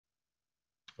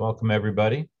Welcome,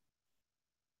 everybody.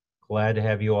 Glad to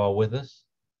have you all with us.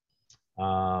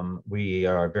 We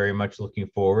are very much looking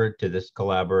forward to this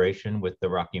collaboration with the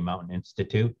Rocky Mountain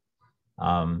Institute.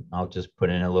 I'll just put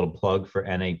in a little plug for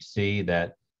NHC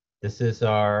that this is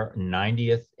our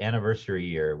 90th anniversary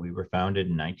year. We were founded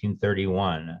in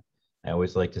 1931. I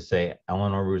always like to say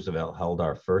Eleanor Roosevelt held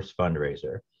our first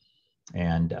fundraiser.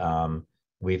 And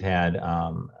we've had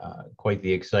quite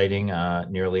the exciting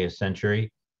nearly a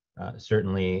century.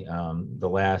 Certainly the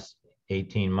last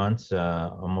 18 months,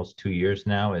 almost 2 years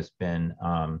now, has been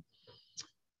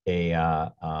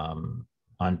a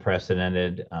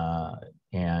unprecedented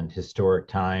and historic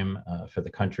time for the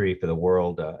country, for the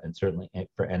world, and certainly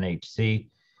for NHC.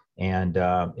 And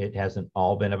it hasn't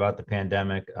all been about the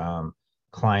pandemic.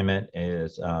 Climate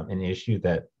is an issue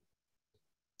that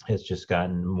has just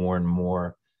gotten more and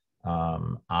more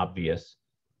obvious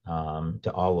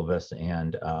to all of us,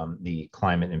 and the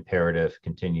climate imperative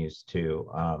continues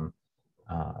to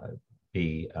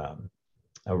be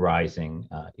a rising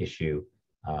issue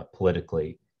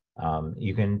politically.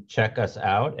 You can check us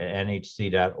out at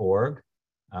nhc.org,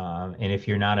 and if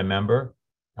you're not a member,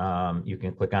 you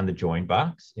can click on the join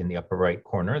box in the upper right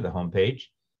corner of the homepage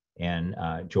and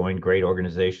join great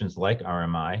organizations like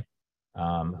RMI,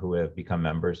 who have become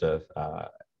members of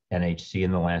NHC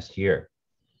in the last year.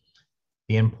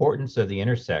 The importance of the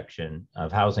intersection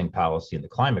of housing policy and the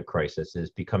climate crisis is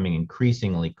becoming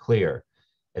increasingly clear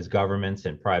as governments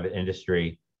and private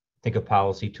industry think of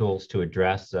policy tools to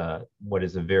address what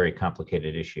is a very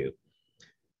complicated issue.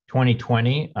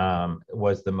 2020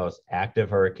 was the most active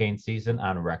hurricane season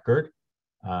on record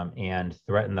and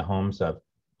threatened the homes of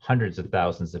hundreds of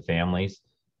thousands of families,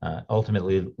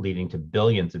 ultimately leading to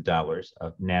billions of dollars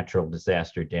of natural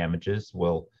disaster damages.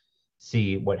 We'll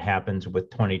see what happens with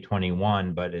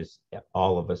 2021, but as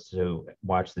all of us who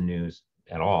watch the news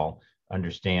at all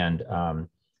understand,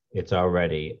 it's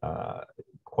already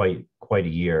quite a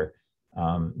year.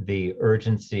 The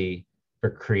urgency for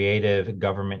creative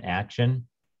government action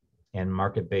and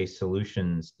market-based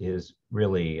solutions is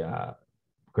really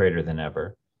greater than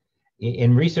ever.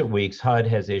 In recent weeks, HUD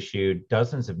has issued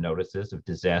dozens of notices of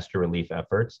disaster relief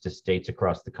efforts to states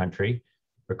across the country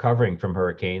recovering from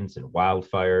hurricanes and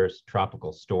wildfires,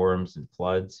 tropical storms, and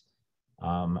floods.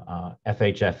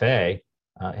 FHFA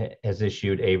has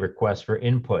issued a request for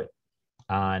input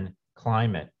on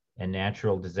climate and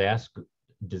natural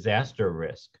disaster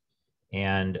risk,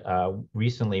 and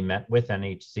recently met with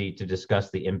NHC to discuss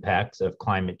the impacts of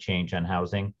climate change on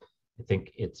housing. I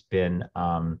think it's been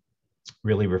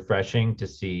really refreshing to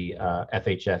see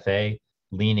FHFA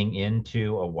leaning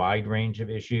into a wide range of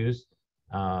issues,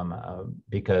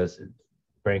 because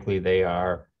frankly, they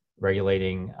are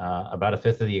regulating about a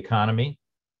fifth of the economy.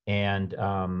 And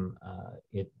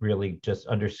it really just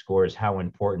underscores how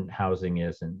important housing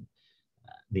is and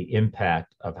the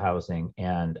impact of housing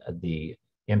and the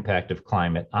impact of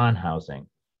climate on housing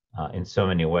in so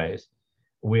many ways.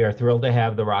 We are thrilled to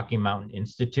have the Rocky Mountain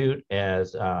Institute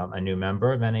as a new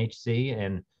member of NHC,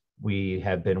 and we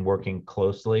have been working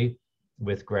closely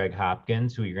with Greg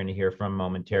Hopkins, who you're going to hear from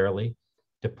momentarily,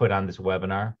 to put on this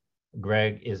webinar.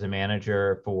 Greg is a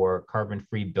manager for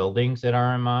carbon-free buildings at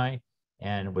RMI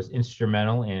and was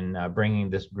instrumental in bringing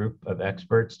this group of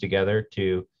experts together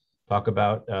to talk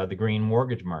about the green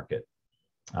mortgage market.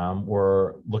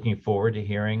 We're looking forward to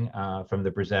hearing from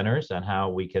the presenters on how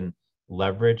we can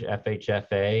leverage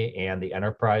FHFA and the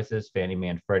enterprises, Fannie Mae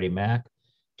and Freddie Mac,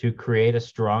 to create a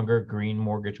stronger green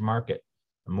mortgage market,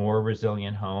 more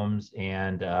resilient homes,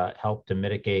 and help to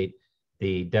mitigate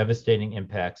the devastating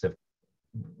impacts of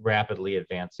rapidly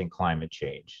advancing climate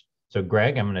change. So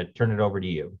Greg, I'm going to turn it over to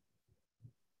you.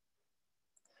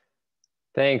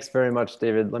 Thanks very much,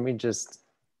 David. Let me just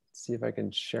see if I can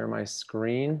share my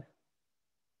screen.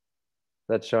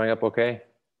 That's showing up okay?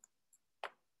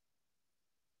 I'll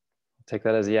take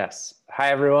that as a yes. Hi,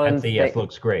 everyone. That's a yes,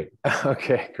 looks great.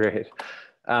 Okay, great.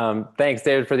 Thanks,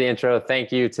 David, for the intro.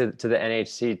 Thank you to the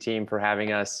NHC team for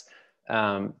having us.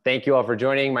 Thank you all for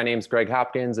joining. My name is Greg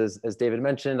Hopkins. As David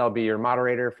mentioned, I'll be your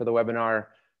moderator for the webinar.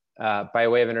 By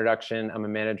way of introduction, I'm a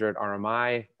manager at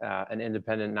RMI, an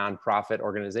independent nonprofit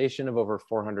organization of over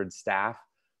 400 staff,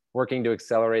 working to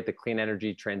accelerate the clean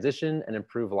energy transition and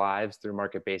improve lives through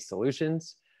market-based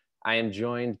solutions. I am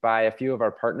joined by a few of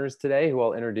our partners today who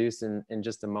I'll introduce in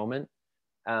just a moment.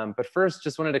 But first,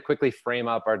 just wanted to quickly frame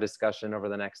up our discussion over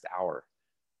the next hour.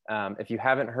 If you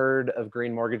haven't heard of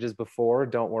green mortgages before,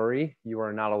 don't worry, you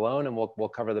are not alone, and we'll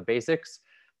cover the basics.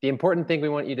 The important thing we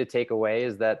want you to take away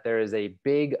is that there is a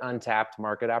big untapped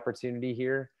market opportunity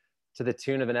here to the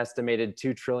tune of an estimated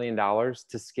 $2 trillion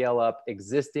to scale up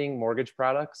existing mortgage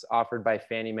products offered by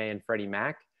Fannie Mae and Freddie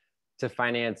Mac to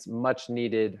finance much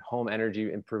needed home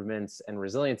energy improvements and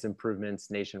resilience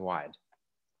improvements nationwide.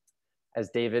 As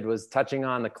David was touching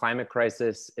on, the climate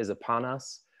crisis is upon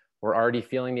us. We're already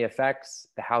feeling the effects.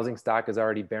 The housing stock is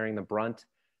already bearing the brunt.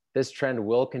 This trend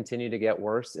will continue to get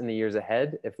worse in the years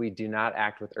ahead if we do not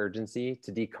act with urgency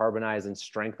to decarbonize and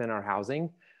strengthen our housing,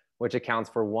 which accounts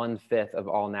for 1/5 of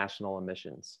all national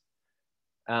emissions.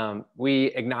 We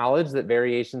acknowledge that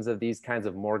variations of these kinds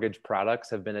of mortgage products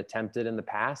have been attempted in the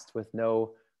past with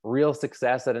no real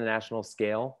success at a national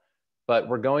scale, but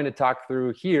we're going to talk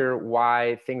through here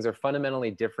why things are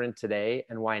fundamentally different today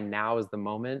and why now is the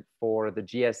moment for the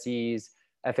GSEs,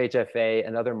 FHFA,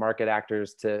 and other market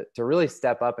actors to really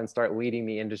step up and start leading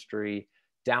the industry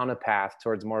down a path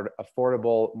towards more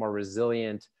affordable, more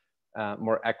resilient,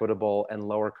 more equitable, and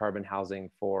lower carbon housing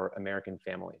for American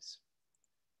families.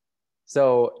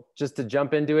 So just to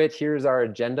jump into it, here's our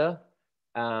agenda.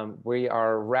 We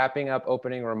are wrapping up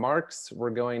opening remarks.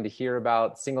 We're going to hear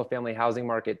about single-family housing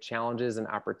market challenges and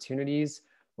opportunities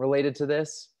related to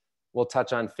this. We'll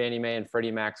touch on Fannie Mae and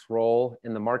Freddie Mac's role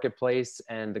in the marketplace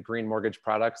and the green mortgage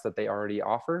products that they already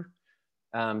offer.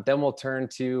 Then we'll turn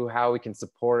to how we can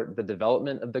support the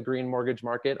development of the green mortgage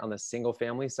market on the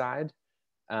single-family side.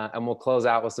 And we'll close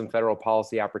out with some federal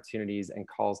policy opportunities and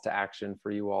calls to action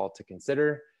for you all to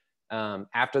consider.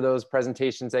 After those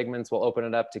presentation segments, we'll open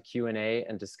it up to Q&A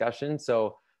and discussion.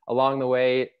 So along the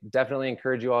way, definitely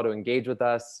encourage you all to engage with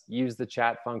us, use the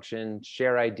chat function,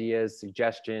 share ideas,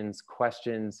 suggestions,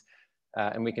 questions,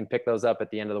 and we can pick those up at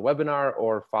the end of the webinar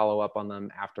or follow up on them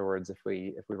afterwards if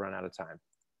we run out of time.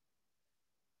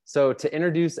 So to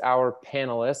introduce our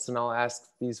panelists, and I'll ask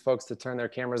these folks to turn their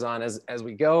cameras on as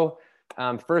we go.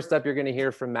 First up, you're going to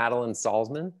hear from Madeline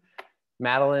Salzman.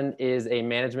 Madeline is a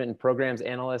management and programs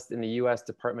analyst in the U.S.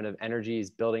 Department of Energy's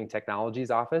Building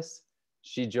Technologies Office.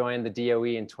 She joined the DOE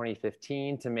in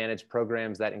 2015 to manage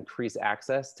programs that increase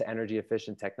access to energy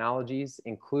efficient technologies,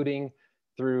 including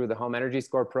through the Home Energy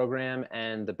Score program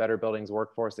and the Better Buildings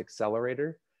Workforce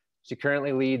Accelerator. She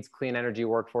currently leads clean energy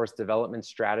workforce development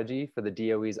strategy for the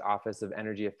DOE's Office of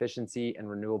Energy Efficiency and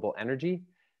Renewable Energy.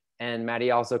 And Maddie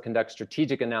also conducts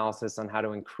strategic analysis on how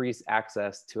to increase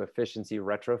access to efficiency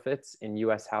retrofits in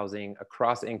US housing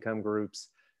across income groups,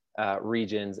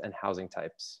 regions, and housing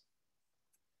types.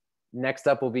 Next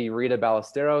up will be Rita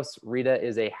Ballesteros. Rita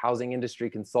is a housing industry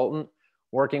consultant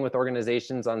working with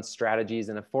organizations on strategies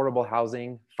in affordable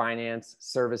housing, finance,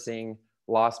 servicing,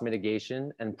 loss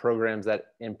mitigation, and programs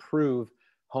that improve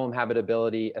home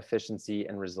habitability, efficiency,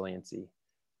 and resiliency.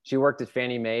 She worked at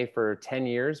Fannie Mae for 10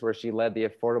 years, where she led the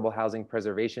affordable housing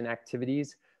preservation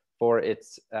activities for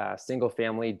its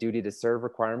single-family duty to serve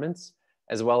requirements,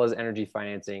 as well as energy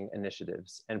financing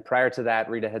initiatives. And prior to that,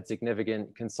 Rita had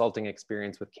significant consulting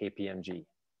experience with KPMG.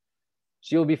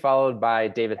 She will be followed by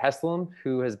David Hesselum,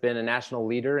 who has been a national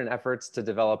leader in efforts to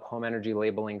develop home energy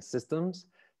labeling systems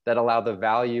that allow the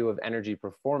value of energy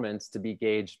performance to be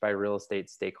gauged by real estate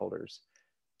stakeholders.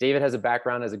 David has a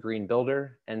background as a green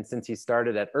builder, and since he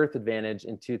started at Earth Advantage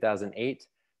in 2008,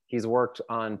 he's worked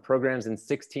on programs in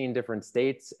 16 different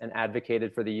states and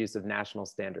advocated for the use of national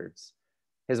standards.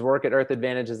 His work at Earth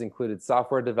Advantage has included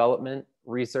software development,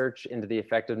 research into the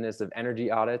effectiveness of energy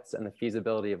audits and the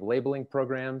feasibility of labeling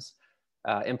programs,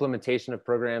 implementation of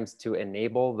programs to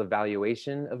enable the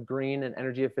valuation of green and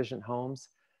energy efficient homes,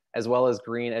 as well as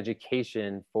green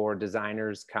education for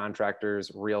designers, contractors,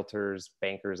 realtors,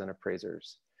 bankers, and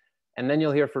appraisers. And then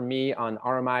you'll hear from me on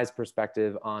RMI's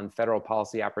perspective on federal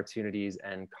policy opportunities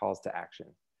and calls to action.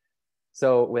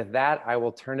 So with that, I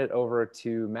will turn it over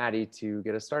to Maddie to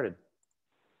get us started.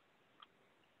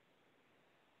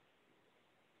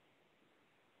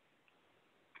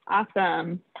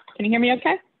 Awesome. Can you hear me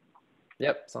okay?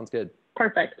 Yep, sounds good.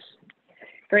 Perfect.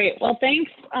 Great. Well,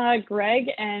 thanks,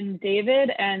 Greg and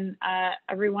David and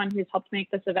everyone who's helped make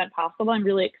this event possible. I'm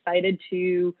really excited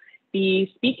to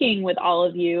be speaking with all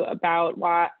of you about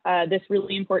this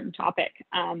really important topic.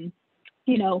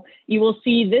 You know, you will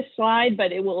see this slide,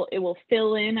 but it will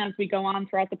fill in as we go on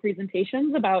throughout the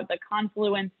presentations about the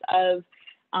confluence of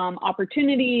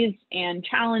opportunities and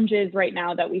challenges right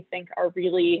now that we think are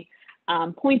really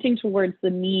pointing towards the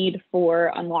need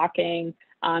for unlocking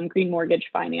green mortgage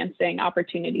financing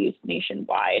opportunities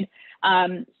nationwide.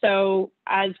 So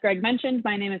as Greg mentioned,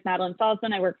 my name is Madeline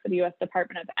Salzman. I work for the U.S.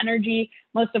 Department of Energy.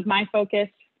 Most of my focus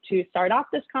to start off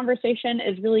this conversation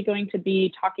is really going to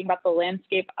be talking about the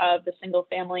landscape of the single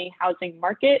family housing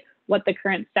market, what the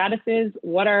current status is,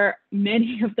 what are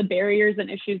many of the barriers and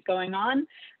issues going on,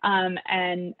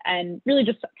 and really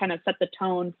just kind of set the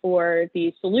tone for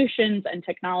the solutions and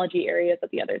technology areas that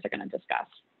the others are going to discuss.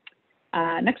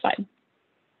 Next slide.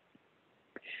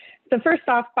 So first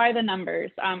off, by the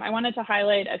numbers, I wanted to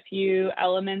highlight a few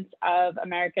elements of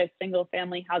America's single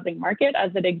family housing market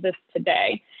as it exists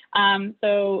today.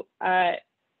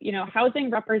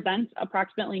 Housing represents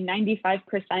approximately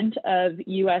 95% of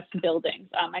US buildings.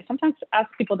 I sometimes ask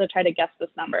people to try to guess this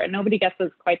number and nobody guesses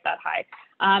quite that high.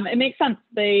 It makes sense.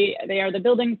 They are the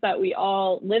buildings that we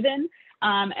all live in,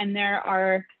 and there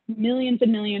are millions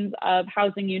and millions of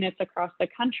housing units across the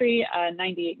country,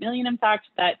 98 million in fact,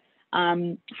 that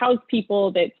house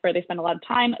people. That's where they spend a lot of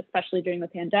time, especially during the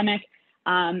pandemic.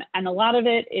 And a lot of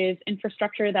it is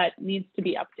infrastructure that needs to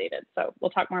be updated. So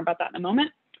we'll talk more about that in a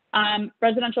moment.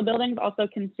 Residential buildings also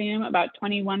consume about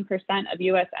 21% of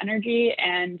US energy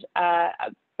and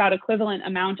about equivalent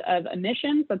amount of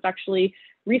emissions. That's actually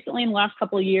recently in the last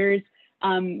couple of years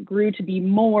grew to be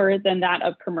more than that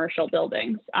of commercial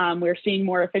buildings. We're seeing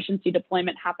more efficiency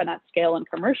deployment happen at scale in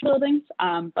commercial buildings,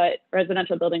 but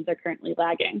residential buildings are currently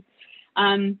lagging.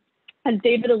 As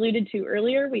David alluded to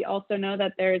earlier, we also know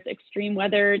that there's extreme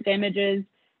weather damages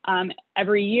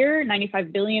every year,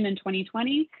 95 billion in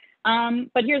 2020.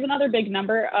 But here's another big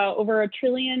number, over $1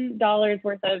 trillion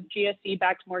worth of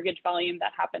GSE-backed mortgage volume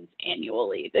that happens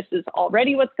annually. This is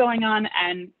already what's going on,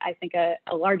 and I think a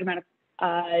large amount of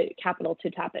capital to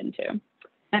tap into.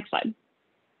 Next slide.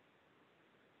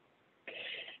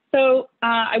 So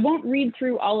I won't read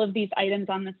through all of these items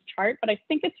on this chart, but I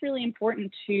think it's really important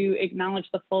to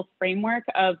acknowledge the full framework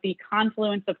of the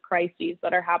confluence of crises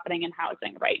that are happening in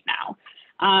housing right now.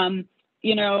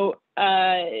 We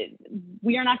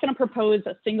are not going to propose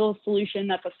a single solution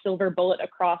that's a silver bullet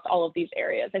across all of these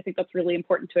areas. I think that's really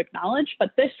important to acknowledge,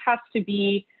 but this has to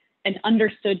be an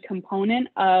understood component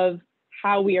of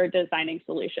how we are designing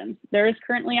solutions. There is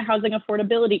currently a housing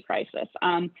affordability crisis.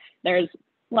 There's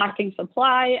lacking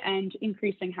supply and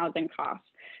increasing housing costs.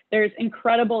 There's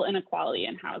incredible inequality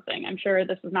in housing. I'm sure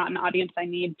this is not an audience I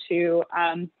need to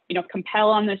compel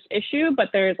on this issue, but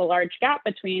there's a large gap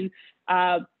between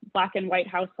Black and white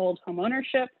household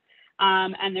homeownership,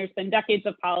 and there's been decades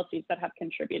of policies that have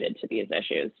contributed to these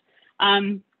issues.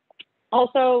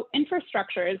 Also,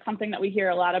 infrastructure is something that we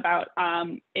hear a lot about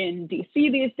in DC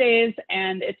these days,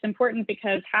 and it's important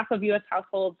because half of US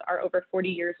households are over 40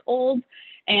 years old,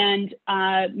 and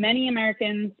many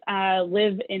Americans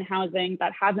live in housing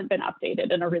that hasn't been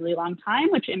updated in a really long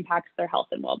time, which impacts their health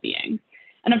and well-being.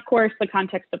 And of course, the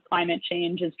context of climate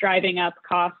change is driving up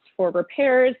costs for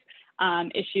repairs,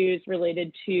 issues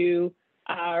related to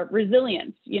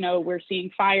resilience. We're seeing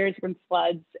fires and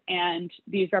floods, and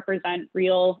these represent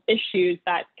real issues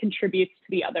that contributes to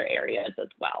the other areas as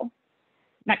well.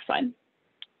 Next slide.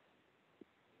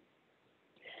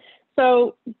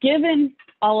 So given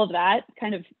all of that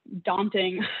kind of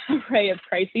daunting array of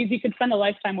crises, you could spend a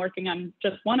lifetime working on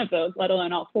just one of those, let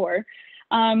alone all four.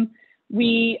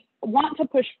 We want to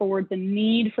push forward the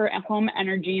need for home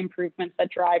energy improvements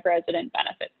that drive resident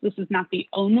benefits. This is not the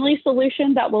only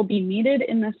solution that will be needed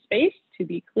in this space. To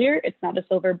be clear, it's not a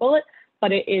silver bullet,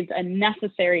 but it is a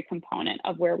necessary component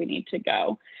of where we need to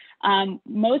go.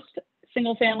 Most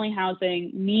single family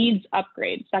housing needs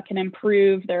upgrades that can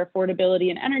improve their affordability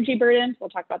and energy burdens. We'll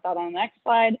talk about that on the next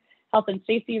slide. Health and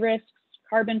safety risks,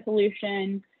 carbon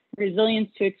pollution, resilience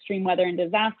to extreme weather and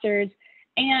disasters,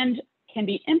 and can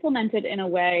be implemented in a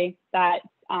way that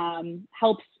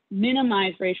helps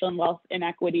minimize racial and wealth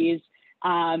inequities,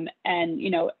 and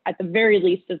at the very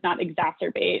least does not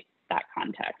exacerbate that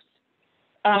context.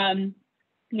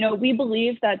 We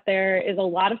believe that there is a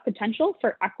lot of potential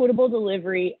for equitable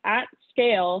delivery at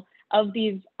scale of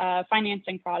these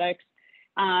financing products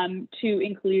to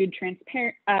include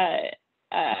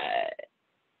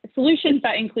solutions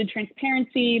that include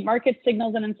transparency, market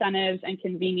signals and incentives, and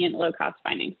convenient low-cost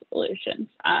financing solutions.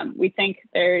 We think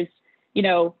there's,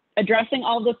 addressing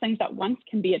all of those things at once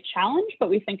can be a challenge, but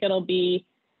we think it'll be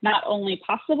not only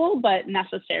possible, but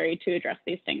necessary to address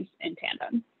these things in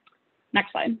tandem.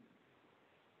 Next slide.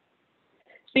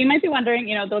 So you might be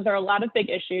wondering, those are a lot of big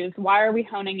issues. Why are we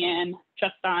honing in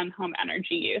just on home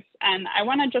energy use? And I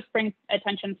want to just bring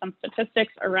attention to some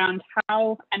statistics around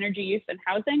how energy use in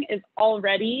housing is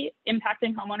already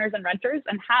impacting homeowners and renters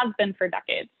and has been for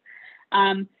decades.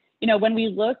 When we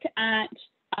look at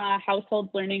households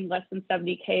earning less than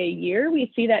 $70K a year,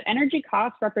 we see that energy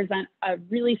costs represent a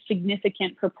really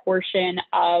significant proportion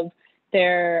of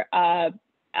their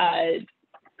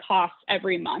costs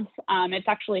every month. It's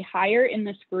actually higher in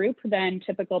this group than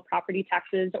typical property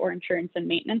taxes or insurance and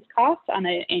maintenance costs on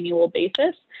an annual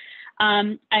basis.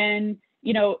 And,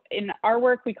 you know, in our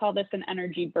work, we call this an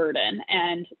energy burden,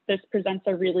 and this presents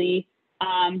a really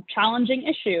challenging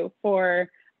issue for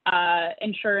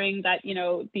ensuring that, you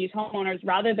know, these homeowners,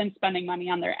 rather than spending money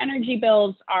on their energy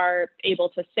bills, are able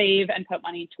to save and put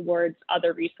money towards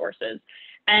other resources.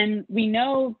 And we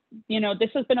know, you know,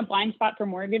 this has been a blind spot for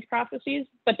mortgage processes,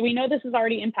 but we know this is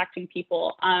already impacting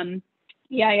people.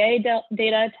 EIA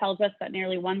data tells us that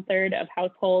nearly 1/3 of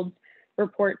households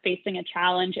report facing a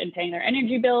challenge in paying their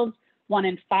energy bills. 1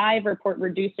 in 5 report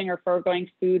reducing or foregoing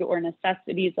food or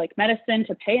necessities like medicine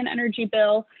to pay an energy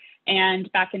bill.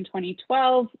 And back in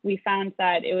 2012, we found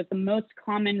that it was the most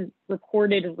common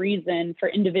reported reason for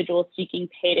individuals seeking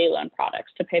payday loan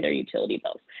products to pay their utility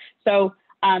bills. So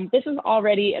this is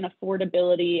already an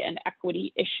affordability and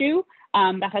equity issue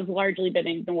that has largely been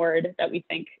ignored, that we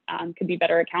think could be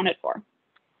better accounted for.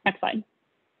 Next slide.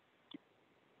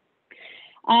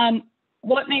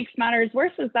 What makes matters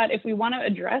worse is that if we want to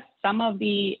address some of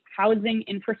the housing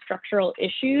infrastructural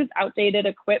issues, outdated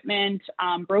equipment,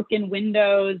 broken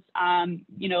windows,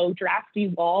 you know, drafty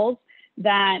walls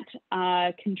that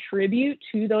contribute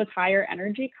to those higher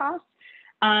energy costs,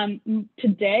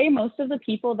 today, most of the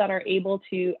people that are able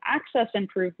to access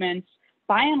improvements,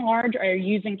 by and large, are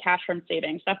using cash from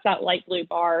savings. That's that light blue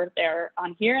bar there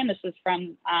on here, and this is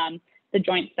from the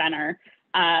Joint Center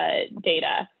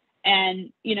data.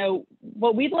 And, you know,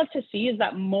 what we'd love to see is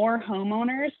that more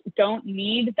homeowners don't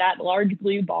need that large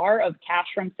blue bar of cash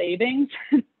from savings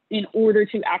in order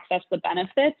to access the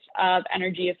benefits of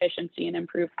energy efficiency and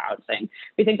improved housing.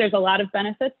 We think there's a lot of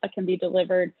benefits that can be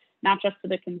delivered not just to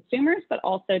the consumers, but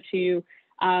also to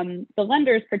the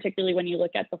lenders, particularly when you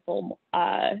look at the full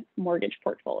mortgage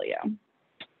portfolio.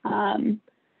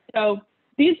 So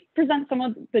these present some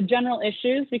of the general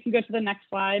issues. We can go to the next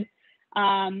slide.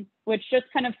 Which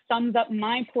just kind of sums up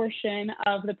my portion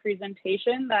of the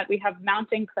presentation, that we have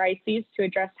mounting crises to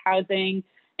address housing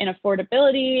and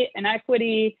affordability and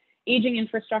equity, aging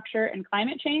infrastructure, and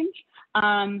climate change.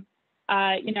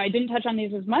 You know, I didn't touch on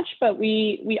these as much, but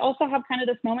we also have kind of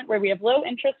this moment where we have low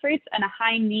interest rates and a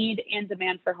high need and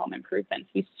demand for home improvements.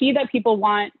 We see that people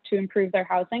want to improve their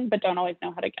housing, but don't always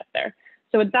know how to get there.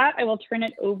 So with that, I will turn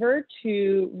it over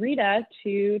to Rita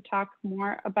to talk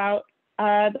more about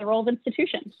the role of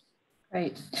institutions.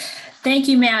 Great. Thank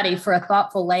you, Maddie, for a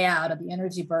thoughtful layout of the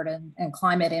energy burden and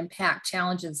climate impact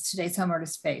challenges today's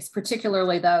homeowners face,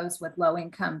 particularly those with low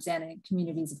incomes and in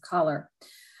communities of color.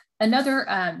 Another,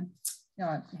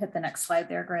 hit the next slide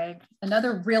there, Greg.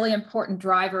 Another really important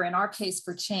driver in our case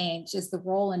for change is the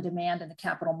role and demand in the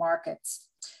capital markets.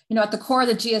 You know, at the core of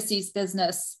the GSE's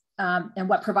business, and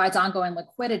what provides ongoing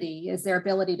liquidity is their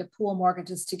ability to pool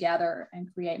mortgages together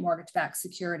and create mortgage-backed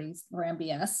securities, or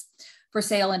MBS, for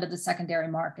sale into the secondary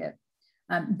market.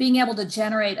 Being able to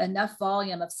generate enough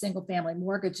volume of single-family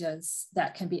mortgages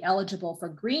that can be eligible for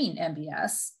green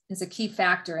MBS is a key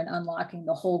factor in unlocking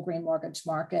the whole green mortgage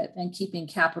market and keeping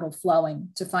capital flowing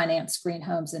to finance green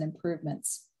homes and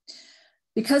improvements.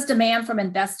 Because demand from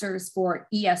investors for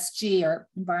ESG, or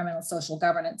environmental social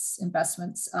governance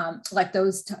investments, like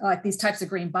these types of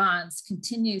green bonds,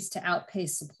 continues to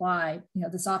outpace supply, you know,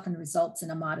 this often results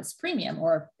in a modest premium,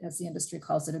 or as the industry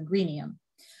calls it, a greenium.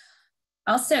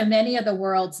 Also, many of the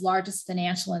world's largest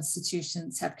financial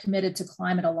institutions have committed to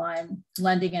climate-aligned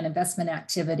lending and investment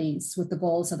activities with the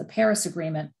goals of the Paris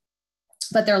Agreement,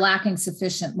 but they're lacking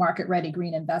sufficient market-ready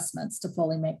green investments to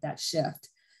fully make that shift.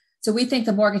 So we think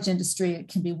the mortgage industry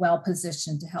can be well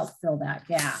positioned to help fill that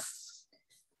gap.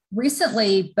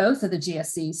 Recently, both of the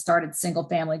GSEs started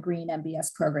single-family green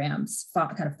MBS programs,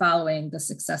 kind of following the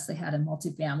success they had in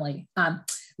multifamily.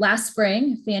 Last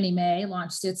spring, Fannie Mae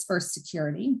launched its first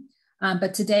security,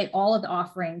 but to date, all of the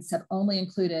offerings have only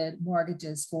included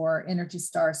mortgages for Energy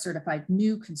Star certified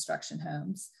new construction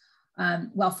homes.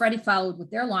 While Freddie followed with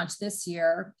their launch this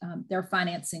year, they're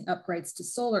financing upgrades to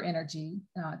solar energy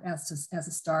as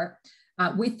a start.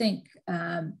 We think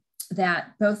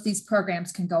that both these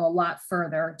programs can go a lot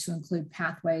further to include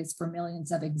pathways for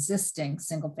millions of existing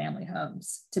single-family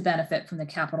homes to benefit from the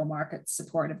capital market's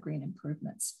support of green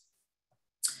improvements.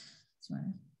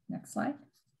 Next slide.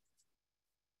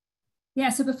 Yeah,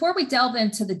 so before we delve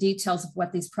into the details of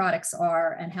what these products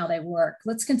are and how they work,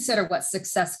 let's consider what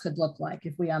success could look like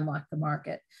if we unlock the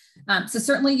market. So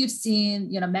certainly you've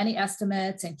seen, many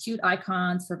estimates and cute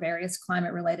icons for various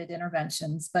climate-related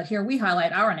interventions, but here we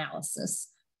highlight our analysis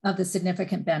of the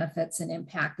significant benefits and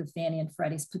impact of Fannie and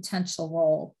Freddie's potential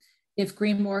role if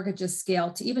green mortgages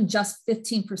scale to even just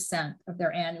 15% of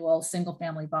their annual single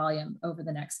family volume over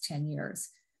the next 10 years.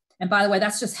 And by the way,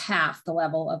 that's just half the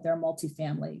level of their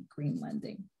multifamily green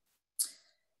lending.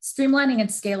 Streamlining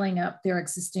and scaling up their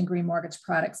existing green mortgage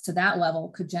products to that level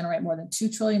could generate more than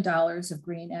 $2 trillion of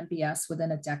green MBS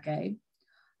within a decade.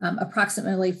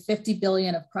 Approximately $50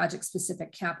 billion of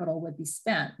project-specific capital would be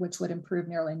spent, which would improve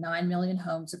nearly 9 million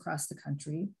homes across the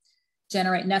country,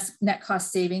 generate net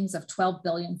cost savings of $12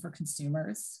 billion for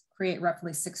consumers, create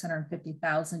roughly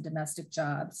 650,000 domestic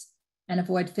jobs, and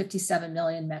avoid 57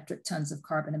 million metric tons of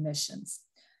carbon emissions.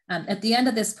 At the end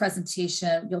of this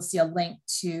presentation, you'll see a link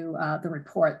to the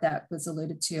report that was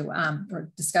alluded to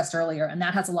or discussed earlier, and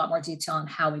that has a lot more detail on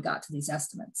how we got to these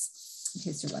estimates, in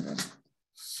case you're wondering.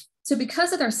 So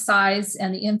because of their size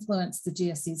and the influence the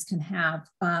GSEs can have,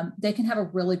 they can have a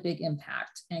really big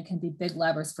impact and can be big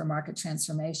levers for market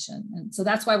transformation. And so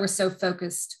that's why we're so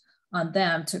focused on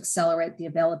them to accelerate the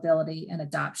availability and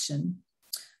adoption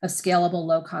of scalable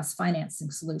low-cost financing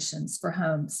solutions for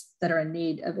homes that are in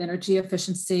need of energy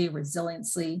efficiency,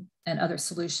 resiliency, and other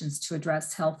solutions to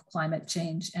address health, climate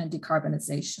change, and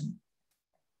decarbonization.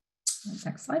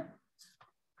 Next slide.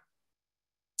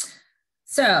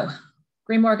 So,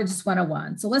 Green Mortgages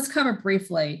 101. So let's cover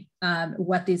briefly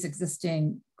what these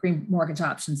existing green mortgage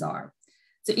options are.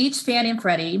 So each Fannie and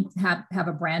Freddie have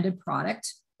a branded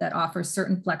product that offers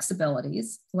certain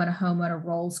flexibilities when a homeowner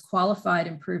rolls qualified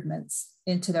improvements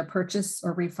into their purchase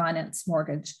or refinance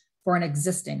mortgage for an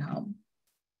existing home.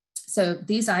 So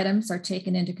these items are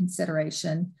taken into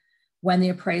consideration when the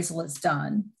appraisal is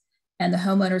done, and the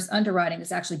homeowner's underwriting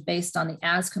is actually based on the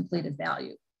as completed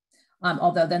value.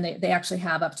 Although then they actually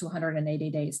have up to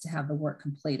 180 days to have the work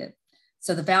completed.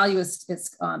 So the value is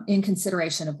in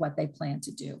consideration of what they plan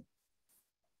to do.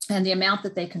 And the amount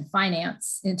that they can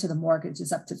finance into the mortgage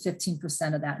is up to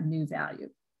 15% of that new value.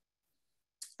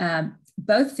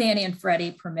 Both Fannie and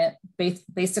Freddie permit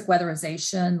basic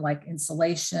weatherization like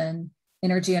insulation,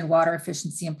 energy and water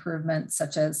efficiency improvements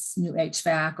such as new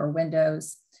HVAC or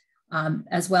windows,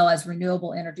 as well as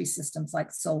renewable energy systems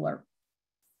like solar.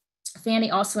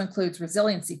 Fannie also includes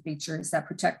resiliency features that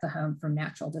protect the home from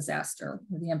natural disaster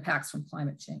or the impacts from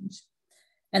climate change.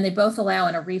 And they both allow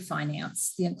in a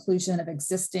refinance the inclusion of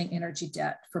existing energy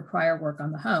debt for prior work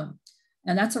on the home.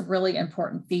 And that's a really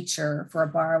important feature for a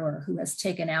borrower who has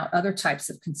taken out other types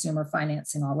of consumer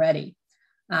financing already.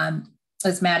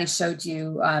 As Maddie showed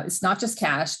you, it's not just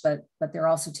cash, but they're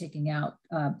also taking out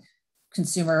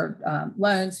consumer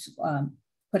loans,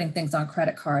 putting things on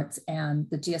credit cards, and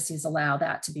the GSEs allow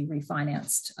that to be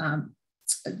refinanced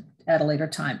at a later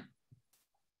time.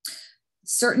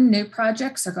 Certain new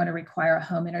projects are going to require a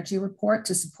home energy report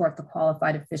to support the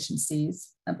qualified efficiencies,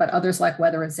 but others like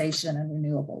weatherization and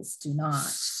renewables do not.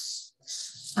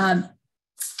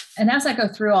 And as I go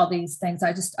through all these things,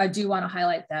 I do want to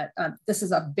highlight that this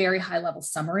is a very high level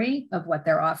summary of what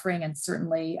they're offering, and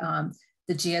certainly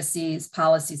the GSE's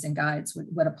policies and guides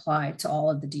would apply to all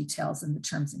of the details in the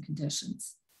terms and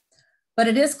conditions. But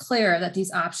it is clear that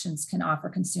these options can offer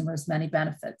consumers many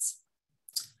benefits.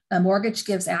 A mortgage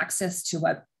gives access to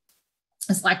what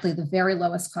is likely the very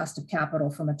lowest cost of capital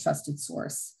from a trusted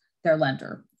source, their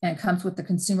lender, and comes with the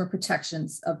consumer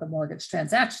protections of the mortgage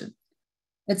transaction.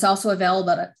 It's also available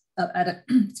at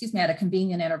a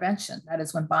convenient intervention, that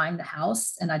is when buying the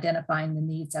house and identifying the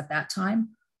needs at that time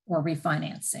or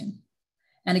refinancing.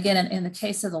 And again, in the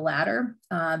case of the latter,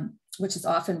 which is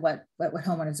often what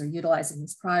homeowners are utilizing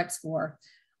these products for,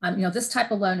 this type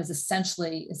of loan is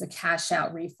essentially a cash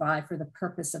out refi for the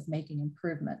purpose of making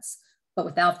improvements, but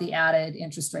without the added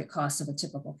interest rate cost of a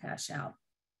typical cash out.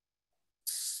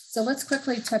 So let's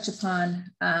quickly touch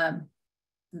upon the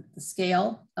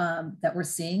scale that we're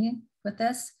seeing with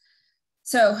this.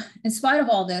 So in spite of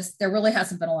all this, there really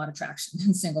hasn't been a lot of traction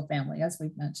in single family, as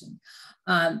we've mentioned.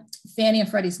 Fannie and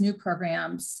Freddie's new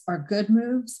programs are good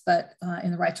moves, but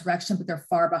in the right direction, but they're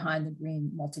far behind the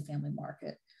green multifamily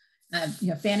market.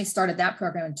 Fannie started that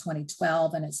program in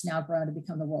 2012, and it's now grown to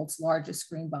become the world's largest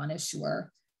green bond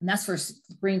issuer. And that's for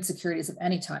green securities of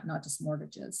any type, not just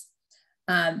mortgages.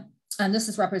 And this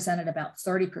has represented about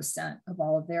 30% of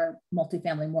all of their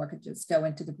multifamily mortgages go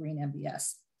into the green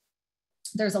MBS.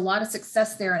 There's a lot of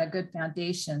success there and a good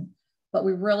foundation, but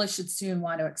we really should soon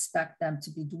want to expect them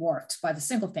to be dwarfed by the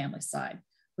single family side,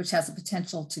 which has the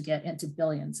potential to get into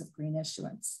billions of green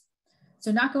issuance.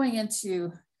 So not going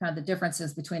into kind of the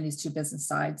differences between these two business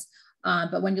sides,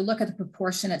 but when you look at the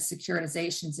proportionate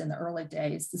securitizations in the early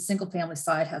days, the single family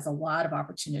side has a lot of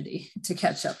opportunity to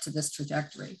catch up to this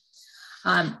trajectory.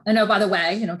 And oh, by the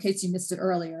way, in case you missed it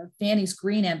earlier, Fannie's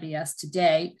green MBS to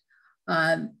date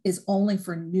is only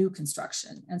for new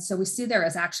construction. And so we see there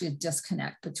is actually a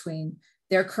disconnect between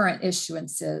their current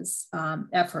issuances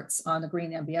efforts on the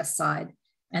green MBS side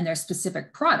and their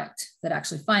specific product that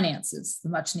actually finances the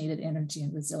much needed energy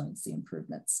and resiliency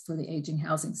improvements for the aging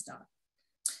housing stock.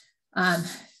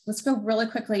 Let's go really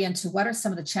quickly into what are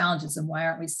some of the challenges and why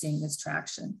aren't we seeing this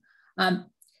traction?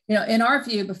 In our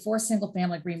view, before single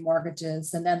family green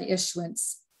mortgages and then the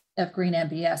issuance of green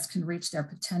MBS can reach their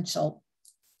potential,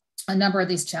 a number of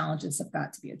these challenges have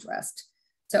got to be addressed.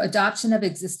 So adoption of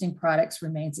existing products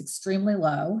remains extremely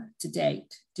low to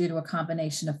date due to a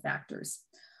combination of factors,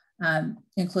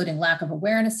 including lack of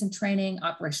awareness and training,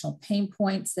 operational pain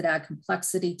points that add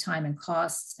complexity, time and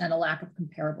costs, and a lack of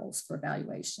comparables for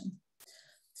evaluation.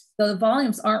 Though the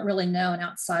volumes aren't really known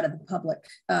outside of the public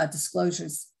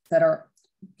disclosures that are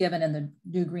given in the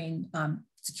new green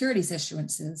securities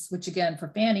issuances, which again for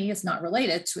Fannie is not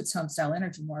related to its home style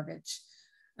energy mortgage.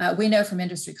 We know from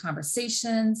industry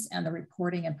conversations and the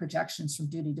reporting and projections from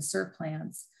duty to serve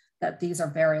plans that these are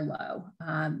very low.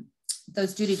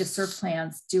 Those duty to serve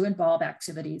plans do involve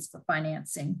activities for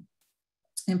financing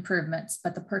improvements,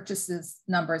 but the purchases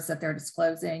numbers that they're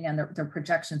disclosing and their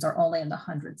projections are only in the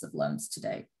hundreds of loans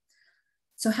today.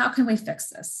 So how can we fix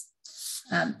this?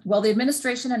 Well, the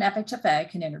administration and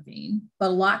FHFA can intervene, but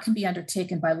a lot can be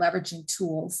undertaken by leveraging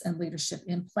tools and leadership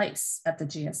in place at the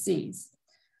GSEs.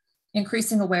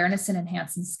 Increasing awareness and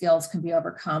enhancing skills can be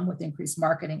overcome with increased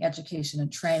marketing, education,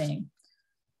 and training.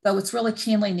 But what's really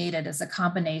keenly needed is a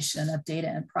combination of data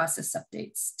and process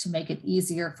updates to make it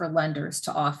easier for lenders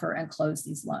to offer and close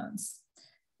these loans.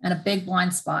 And a big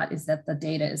blind spot is that the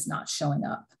data is not showing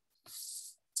up.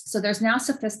 So there's now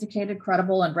sophisticated,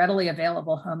 credible, and readily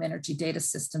available home energy data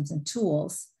systems and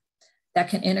tools that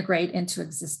can integrate into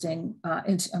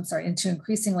into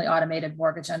increasingly automated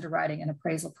mortgage underwriting and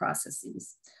appraisal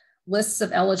processes. Lists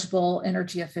of eligible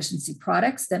energy efficiency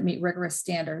products that meet rigorous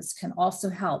standards can also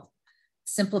help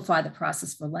simplify the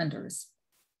process for lenders.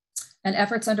 And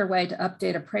efforts underway to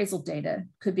update appraisal data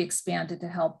could be expanded to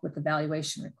help with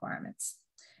evaluation requirements.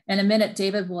 In a minute,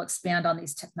 David will expand on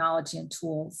these technology and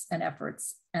tools and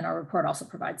efforts, and our report also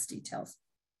provides details.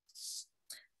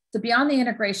 So beyond the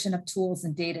integration of tools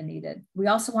and data needed, we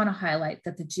also want to highlight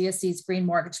that the GSE's green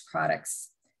mortgage products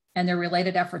and their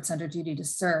related efforts under duty to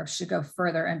serve should go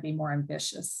further and be more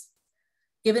ambitious.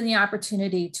 Given the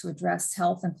opportunity to address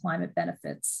health and climate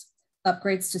benefits,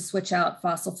 upgrades to switch out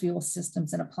fossil fuel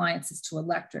systems and appliances to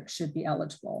electric should be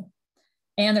eligible.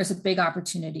 And there's a big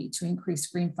opportunity to increase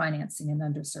green financing in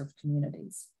underserved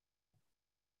communities.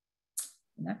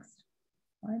 Next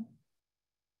slide.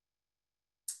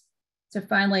 So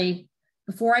finally,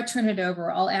 before I turn it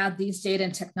over, I'll add these data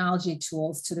and technology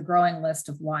tools to the growing list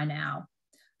of why now.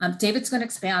 David's going to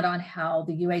expand on how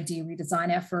the UAD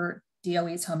redesign effort,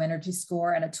 DOE's home energy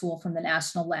score, and a tool from the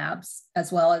national labs,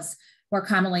 as well as more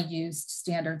commonly used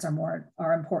standards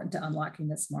are important to unlocking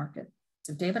this market.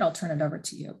 So David, I'll turn it over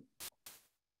to you.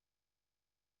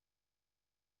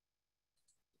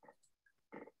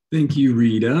 Thank you,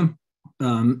 Rita,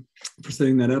 for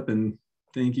setting that up, and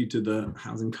thank you to the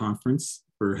Housing Conference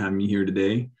for having me here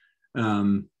today.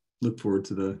 Look forward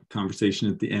to the conversation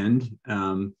at the end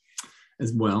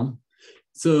as well.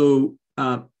 So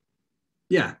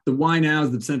yeah, the why now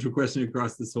is the central question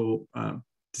across this whole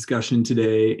discussion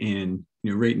today. And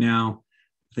right now,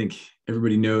 I think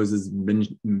everybody knows has been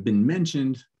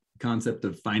mentioned, the concept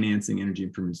of financing energy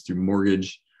improvements through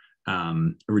mortgage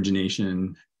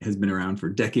origination has been around for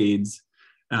decades,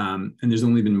 and there's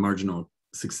only been marginal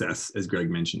success, as Greg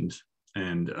mentioned.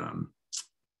 And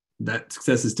that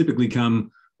success has typically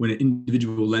come when an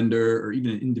individual lender or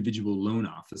even an individual loan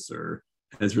officer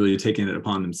has really taken it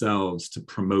upon themselves to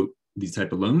promote these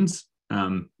type of loans,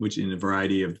 which in a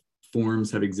variety of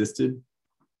forms have existed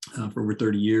for over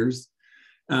 30 years.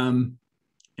 And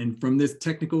from this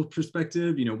technical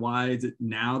perspective, why is it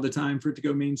now the time for it to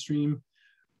go mainstream?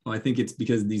 Well, I think it's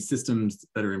because these systems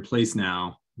that are in place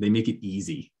now, they make it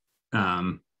easy.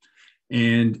 And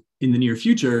in the near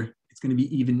future, it's going to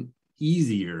be even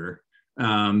easier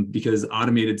because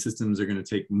automated systems are going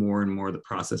to take more and more of the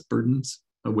process burdens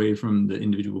away from the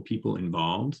individual people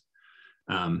involved.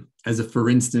 As a for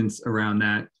instance around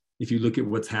that, if you look at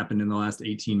what's happened in the last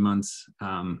 18 months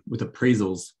with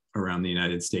appraisals around the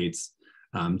United States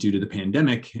due to the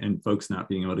pandemic and folks not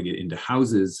being able to get into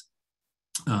houses,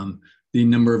 the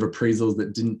number of appraisals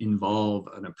that didn't involve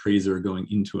an appraiser going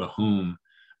into a home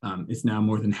is now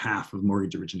more than half of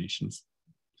mortgage originations.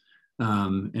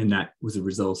 And that was a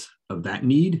result of that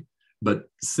need. But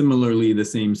similarly, the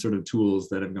same sort of tools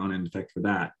that have gone into effect for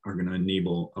that are going to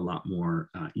enable a lot more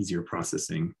easier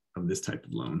processing of this type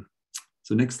of loan.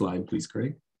 So next slide, please,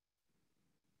 Craig.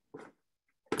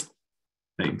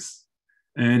 Thanks.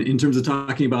 And in terms of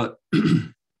talking about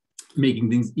making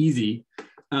things easy,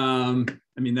 I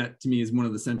mean, that to me is one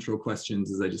of the central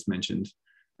questions, as I just mentioned.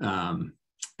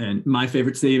 And my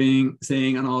favorite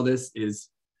saying on all this is,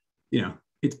 you know,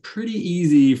 it's pretty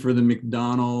easy for the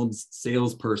McDonald's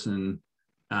salesperson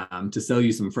to sell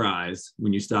you some fries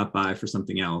when you stop by for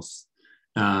something else,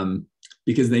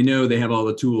 because they know they have all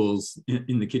the tools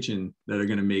in the kitchen that are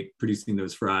going to make producing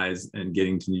those fries and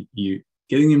getting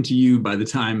them to you by the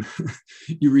time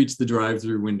you reach the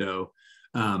drive-through window.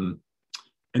 And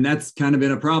that's kind of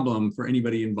been a problem for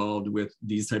anybody involved with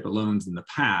these type of loans in the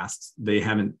past.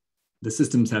 The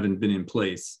systems haven't been in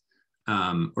place,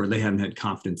 or they haven't had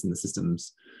confidence in the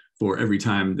systems for every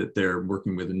time that they're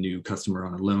working with a new customer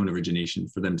on a loan origination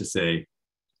for them to say,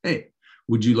 hey,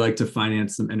 would you like to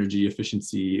finance some energy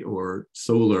efficiency or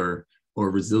solar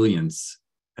or resilience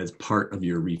as part of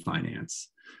your refinance?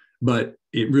 But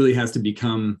it really has to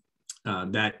become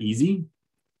that easy.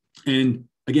 And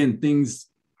again, things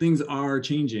are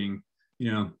changing.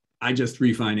 You know, I just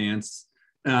refinanced,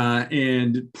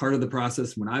 and part of the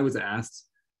process when I was asked,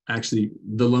 actually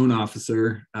the loan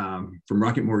officer from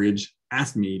Rocket Mortgage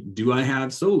asked me, do I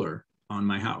have solar on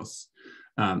my house?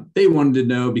 They wanted to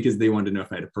know because they wanted to know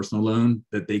if I had a personal loan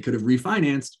that they could have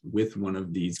refinanced with one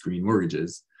of these green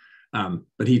mortgages.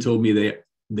 But he told me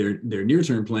their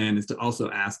near-term plan is to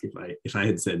also ask if I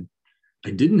had said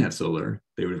I didn't have solar,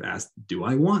 they would have asked, do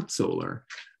I want solar?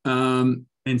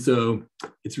 And so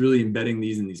it's really embedding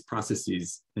these in these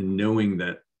processes and knowing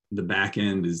that the back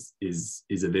end is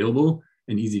available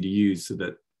and easy to use so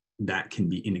that can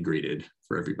be integrated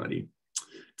for everybody.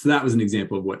 So that was an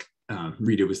example of what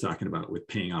Rita was talking about with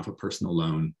paying off a personal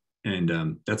loan.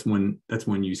 And that's one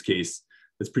use case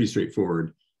that's pretty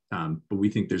straightforward. But we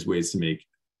think there's ways to make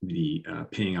the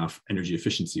paying off energy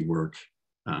efficiency work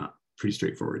pretty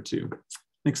straightforward too.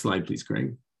 Next slide, please,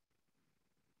 Craig.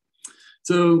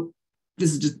 So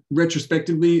this is just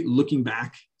retrospectively looking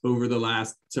back over the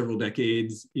last several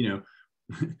decades, you know,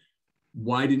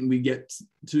 why didn't we get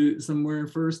to somewhere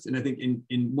first? And I think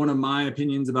in one of my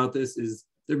opinions about this is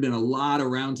there've been a lot of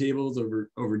roundtables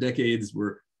over decades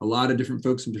where a lot of different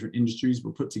folks from different industries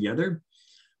were put together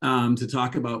to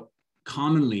talk about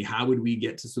commonly how would we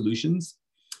get to solutions.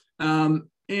 And,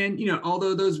 you know,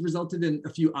 although those resulted in a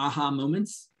few aha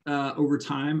moments over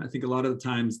time, I think a lot of the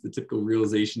times the typical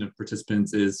realization of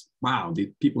participants is, wow,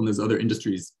 the people in those other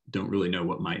industries don't really know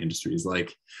what my industry is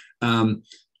like,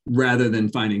 rather than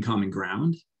finding common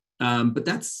ground. But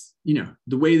that's, you know,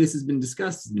 the way this has been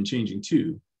discussed has been changing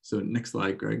too. So next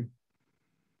slide, Greg.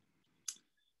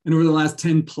 And over the last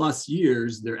 10 plus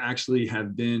years, there actually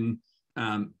have been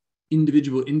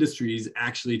individual industries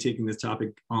actually taking this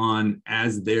topic on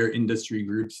as their industry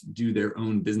groups do their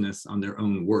own business on their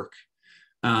own work.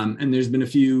 And there's been a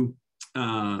few,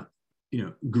 you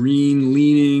know, green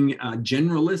leaning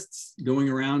generalists going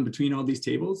around between all these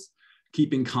tables,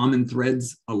 keeping common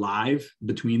threads alive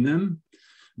between them.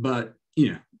 But,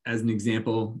 you know, as an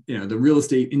example, you know, the real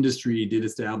estate industry did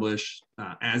establish,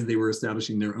 as they were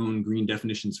establishing their own green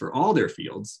definitions for all their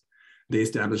fields, they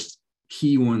established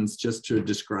key ones just to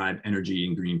describe energy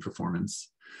and green performance.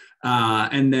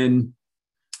 And then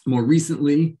more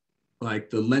recently, like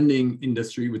the lending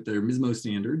industry with their MISMO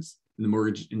standards in the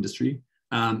mortgage industry,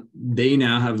 they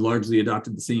now have largely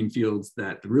adopted the same fields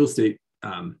that the real estate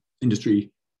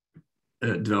industry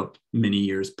developed many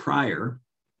years prior.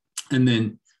 And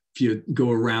then if you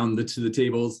go around to the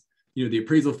tables, you know, the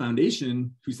Appraisal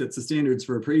Foundation, who sets the standards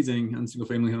for appraising on single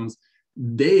family homes,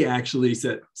 they actually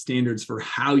set standards for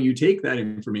how you take that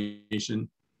information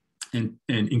and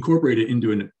incorporate it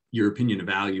into your opinion of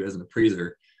value as an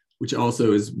appraiser, which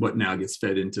also is what now gets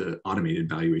fed into automated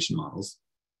valuation models.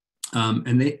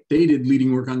 And they did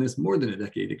leading work on this more than a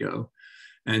decade ago.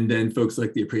 And then folks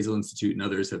like the Appraisal Institute and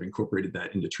others have incorporated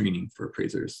that into training for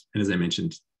appraisers. And as I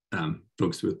mentioned,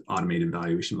 folks with automated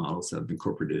valuation models have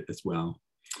incorporated it as well.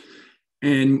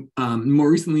 And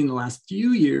more recently, in the last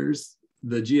few years,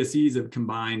 the GSEs have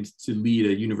combined to lead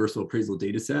a universal appraisal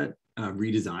data set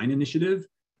redesign initiative.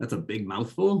 That's a big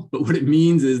mouthful, but what it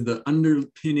means is the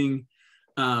underpinning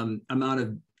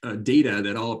amount of data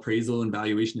that all appraisal and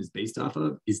valuation is based off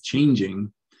of is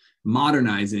changing,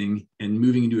 modernizing, and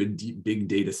moving into a deep, big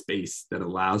data space that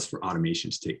allows for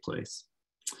automation to take place.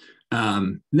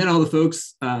 And then all the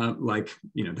folks like,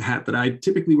 you know, the hat that I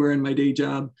typically wear in my day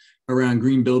job around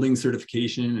green building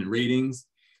certification and ratings.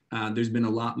 There's been a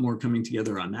lot more coming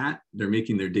together on that. They're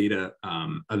making their data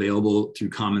available to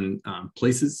common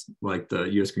places like the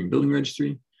US Green Building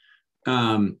Registry.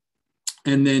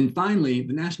 And then finally,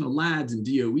 the national labs and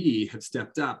DOE have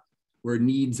stepped up where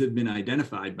needs have been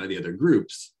identified by the other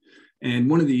groups. And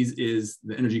one of these is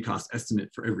the energy cost estimate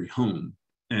for every home.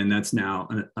 And that's now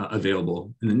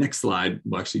available. In the next slide,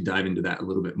 we'll actually dive into that a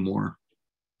little bit more.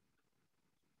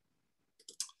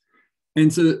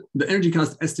 And so the energy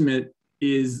cost estimate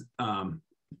is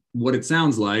what it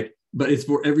sounds like, but it's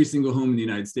for every single home in the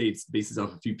United States, bases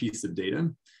off a few pieces of data.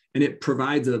 And it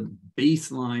provides a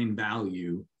baseline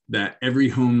value that every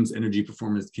home's energy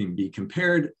performance can be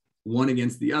compared one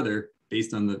against the other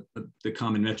based on the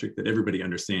common metric that everybody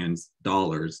understands,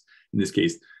 dollars, in this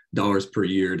case, dollars per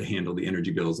year to handle the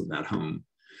energy bills of that home.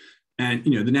 And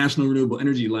the National Renewable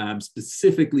Energy Lab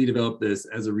specifically developed this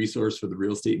as a resource for the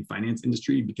real estate and finance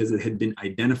industry because it had been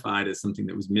identified as something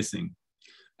that was missing.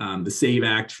 The SAVE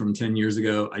Act from 10 years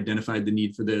ago identified the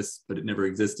need for this, but it never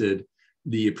existed.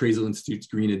 The Appraisal Institute's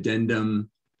Green Addendum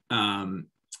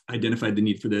identified the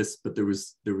need for this, but there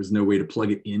was no way to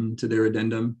plug it into their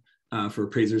addendum for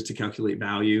appraisers to calculate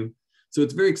value. So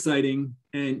it's very exciting.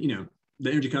 And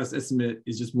the energy cost estimate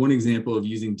is just one example of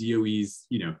using DOE's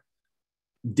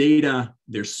data,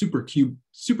 their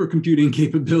supercomputing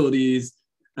capabilities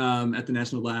at the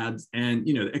national labs, and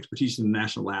the expertise of the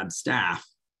national lab staff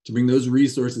to bring those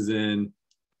resources in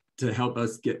to help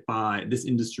us get by this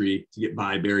industry, to get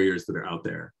by barriers that are out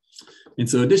there. And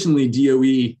so additionally,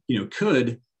 DOE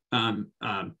could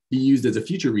be used as a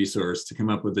future resource to come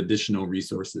up with additional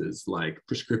resources like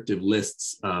prescriptive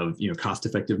lists of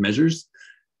cost-effective measures,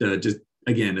 just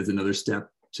again as another step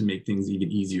to make things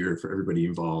even easier for everybody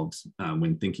involved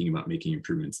when thinking about making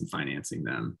improvements and financing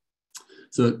them.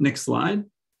 So next slide.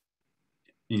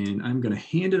 And I'm going to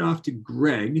hand it off to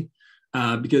Greg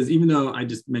because even though I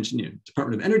just mentioned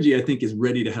Department of Energy, I think is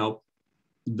ready to help,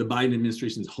 the Biden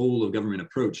administration's whole of government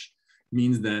approach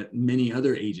means that many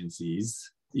other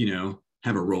agencies,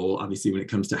 have a role, obviously, when it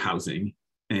comes to housing.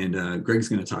 And Greg's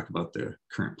going to talk about the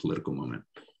current political moment.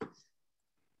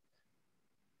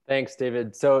 Thanks,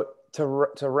 David. So to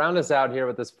round us out here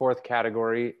with this fourth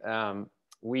category,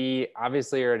 we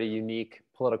obviously are at a unique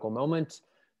political moment.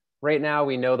 Right now,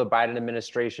 we know the Biden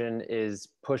administration is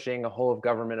pushing a whole of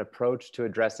government approach to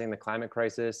addressing the climate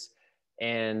crisis.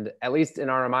 And at least in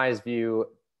RMI's view,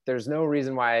 there's no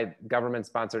reason why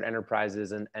government-sponsored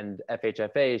enterprises and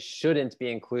FHFA shouldn't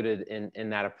be included in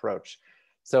that approach.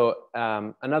 So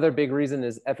another big reason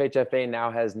is FHFA now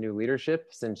has new leadership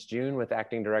since June with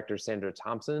Acting Director Sandra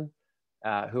Thompson,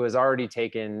 who has already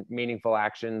taken meaningful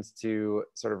actions to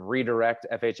sort of redirect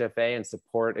FHFA and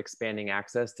support expanding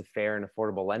access to fair and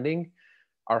affordable lending.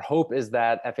 Our hope is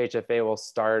that FHFA will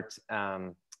start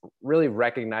really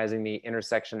recognizing the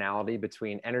intersectionality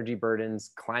between energy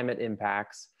burdens, climate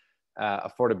impacts,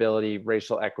 affordability,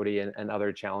 racial equity, and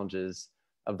other challenges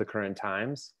of the current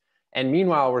times. And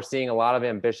meanwhile, we're seeing a lot of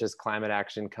ambitious climate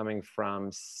action coming from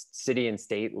city and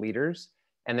state leaders.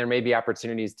 And there may be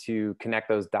opportunities to connect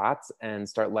those dots and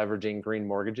start leveraging green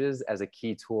mortgages as a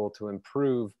key tool to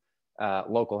improve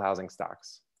local housing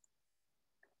stocks.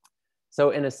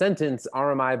 So in a sentence,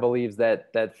 RMI believes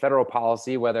that federal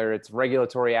policy, whether it's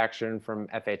regulatory action from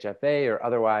FHFA or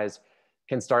otherwise,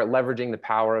 can start leveraging the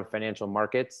power of financial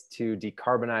markets to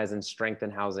decarbonize and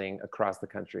strengthen housing across the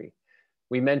country.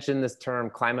 We mentioned this term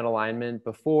climate alignment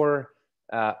before.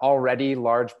 Already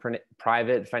large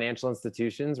private financial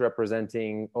institutions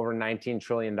representing over $19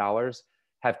 trillion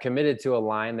have committed to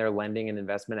align their lending and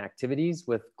investment activities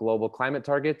with global climate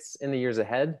targets in the years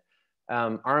ahead.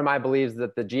 RMI believes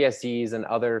that the GSEs and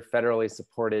other federally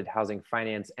supported housing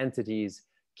finance entities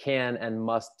can and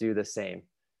must do the same.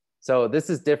 So this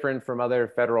is different from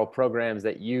other federal programs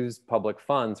that use public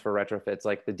funds for retrofits,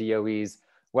 like the DOE's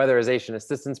Weatherization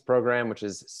Assistance Program, which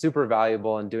is super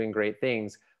valuable and doing great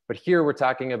things. But here we're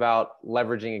talking about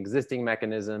leveraging existing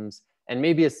mechanisms and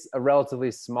maybe a relatively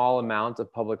small amount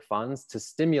of public funds to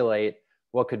stimulate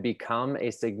what could become a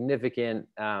significant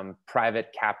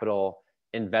private capital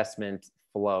investment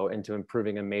flow into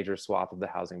improving a major swath of the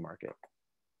housing market.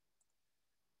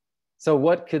 So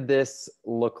what could this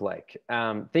look like?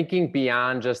 Thinking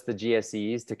beyond just the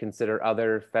GSEs to consider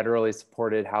other federally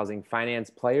supported housing finance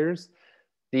players,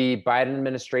 the Biden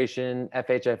administration,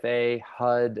 FHFA,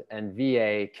 HUD, and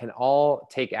VA can all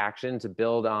take action to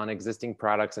build on existing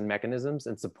products and mechanisms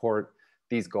and support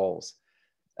these goals.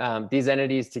 These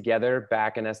entities together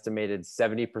back an estimated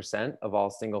 70% of all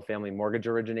single-family mortgage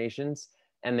originations,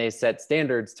 and they set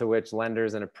standards to which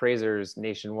lenders and appraisers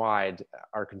nationwide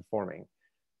are conforming.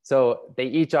 So they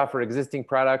each offer existing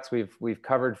products. We've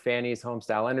covered Fannie's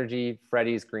Homestyle Energy,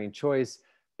 Freddie's Green Choice,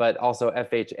 but also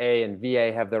FHA and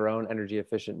VA have their own energy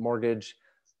efficient mortgage.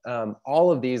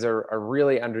 All of these are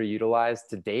really underutilized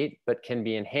to date, but can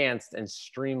be enhanced and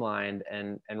streamlined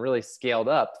and really scaled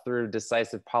up through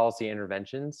decisive policy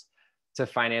interventions to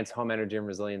finance home energy and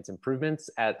resilience improvements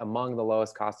at among the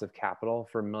lowest cost of capital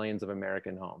for millions of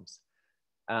American homes.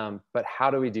 But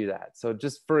how do we do that? So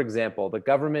just for example, the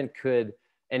government could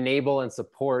enable and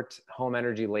support home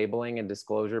energy labeling and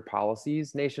disclosure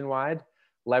policies nationwide,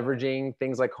 leveraging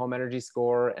things like home energy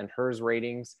score and HERS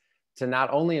ratings to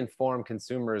not only inform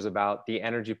consumers about the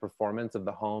energy performance of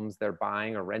the homes they're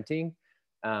buying or renting,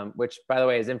 which by the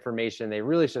way is information they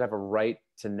really should have a right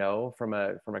to know from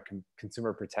a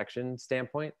consumer protection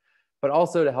standpoint, but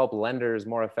also to help lenders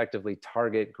more effectively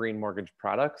target green mortgage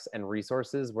products and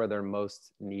resources where they're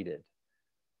most needed.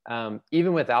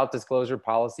 Even without disclosure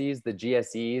policies, the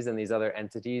GSEs and these other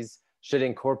entities should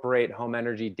incorporate home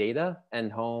energy data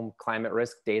and home climate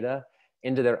risk data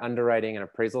into their underwriting and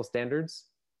appraisal standards,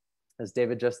 as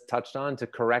David just touched on, to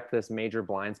correct this major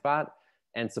blind spot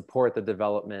and support the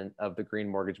development of the green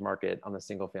mortgage market on the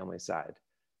single family side.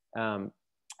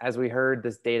 As we heard,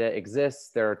 this data exists.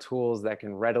 There are tools that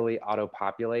can readily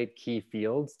auto-populate key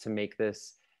fields to make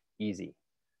this easy.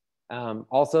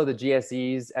 Also, the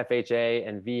GSEs, FHA,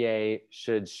 and VA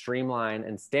should streamline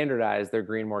and standardize their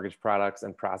green mortgage products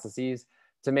and processes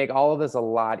to make all of this a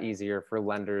lot easier for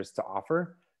lenders to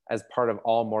offer as part of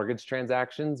all mortgage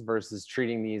transactions versus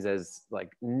treating these as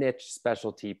like niche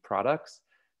specialty products,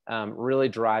 really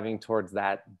driving towards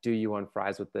that do you want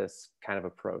fries with this kind of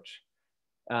approach.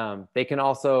 They can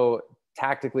also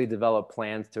tactically develop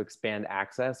plans to expand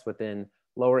access within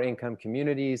lower income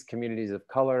communities, communities of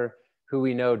color, who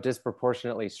we know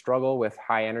disproportionately struggle with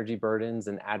high energy burdens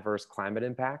and adverse climate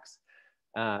impacts.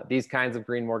 These kinds of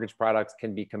green mortgage products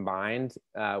can be combined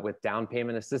with down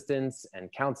payment assistance and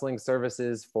counseling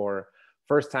services for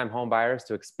first-time home buyers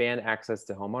to expand access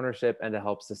to homeownership and to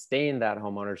help sustain that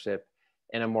homeownership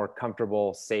in a more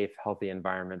comfortable, safe, healthy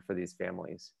environment for these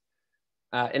families.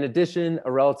 In addition,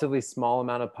 a relatively small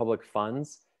amount of public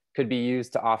funds could be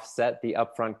used to offset the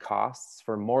upfront costs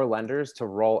for more lenders to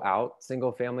roll out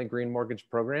single-family green mortgage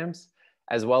programs,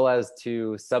 as well as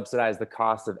to subsidize the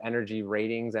cost of energy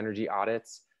ratings, energy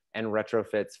audits, and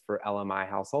retrofits for LMI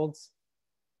households.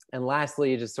 And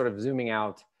lastly, just sort of zooming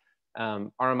out,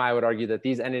 RMI would argue that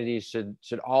these entities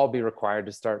should all be required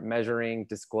to start measuring,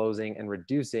 disclosing, and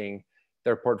reducing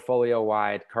their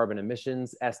portfolio-wide carbon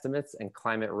emissions estimates and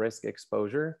climate risk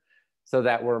exposure, so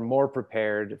that we're more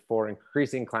prepared for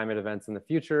increasing climate events in the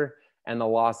future and the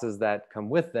losses that come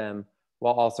with them,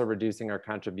 while also reducing our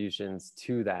contributions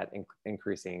to that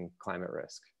increasing climate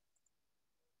risk.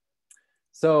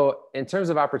 So in terms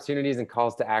of opportunities and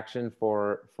calls to action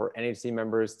for NHC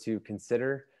members to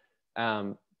consider,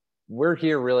 we're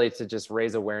here really to just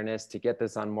raise awareness, to get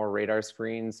this on more radar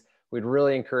screens. We'd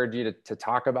really encourage you to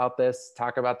talk about this,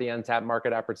 talk about the untapped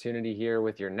market opportunity here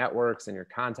with your networks and your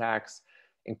contacts,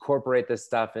 incorporate this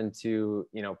stuff into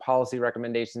policy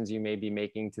recommendations you may be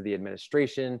making to the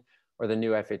administration or the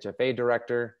new FHFA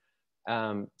director.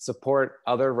 Support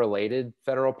other related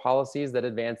federal policies that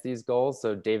advance these goals.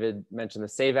 So David mentioned the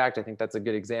SAVE Act. I think that's a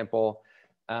good example.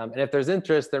 And if there's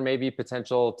interest, there may be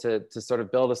potential to sort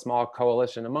of build a small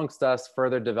coalition amongst us,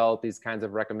 further develop these kinds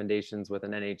of recommendations with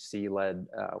an NHC-led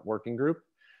working group.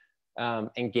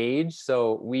 Engage.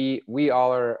 So we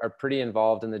all are pretty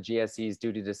involved in the GSE's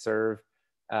duty to serve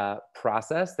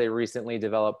process. They recently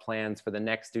developed plans for the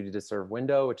next duty to serve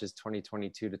window, which is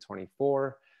 2022 to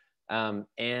 24.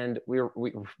 And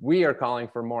we are calling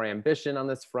for more ambition on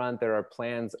this front. There are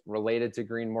plans related to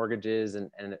green mortgages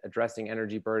and addressing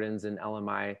energy burdens in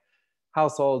LMI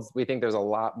households. We think there's a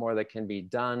lot more that can be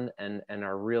done and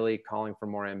are really calling for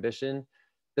more ambition.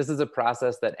 This is a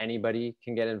process that anybody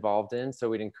can get involved in. So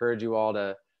we'd encourage you all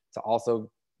to also,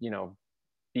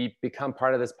 become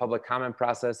part of this public comment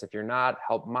process. If you're not,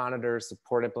 help monitor,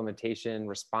 support implementation,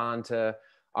 respond to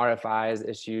RFIs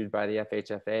issued by the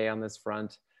FHFA on this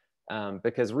front.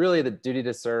 Because really the duty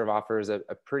to serve offers a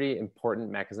pretty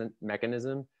important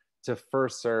mechanism to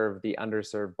first serve the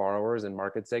underserved borrowers and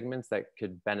market segments that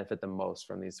could benefit the most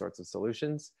from these sorts of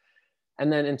solutions.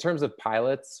 And then in terms of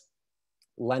pilots,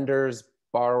 lenders,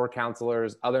 borrower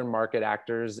counselors, other market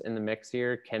actors in the mix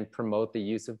here can promote the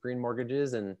use of green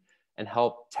mortgages and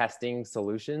help testing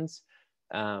solutions,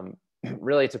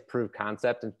 really to prove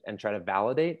concept and try to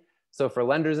validate. So for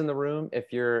lenders in the room,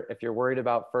 if you're worried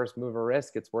about first mover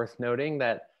risk, it's worth noting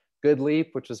that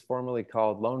GoodLeap, which was formerly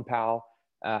called LoanPal,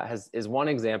 is one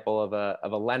example of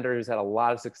a lender who's had a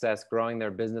lot of success growing their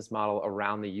business model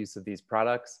around the use of these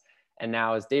products. And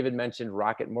now, as David mentioned,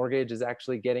 Rocket Mortgage is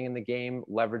actually getting in the game,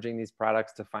 leveraging these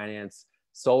products to finance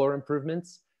solar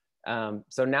improvements.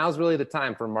 So now's really the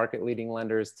time for market leading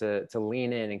lenders to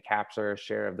lean in and capture a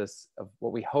share of this, of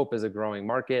what we hope is a growing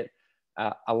market.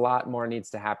 A lot more needs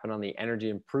to happen on the energy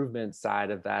improvement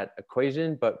side of that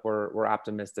equation, but we're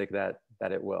optimistic that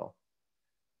it will.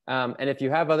 And if you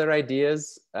have other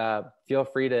ideas, feel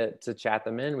free to chat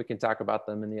them in. We can talk about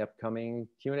them in the upcoming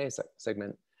Q&A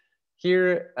segment.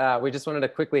 Here, we just wanted to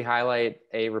quickly highlight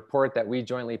a report that we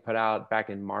jointly put out back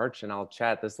in March, and I'll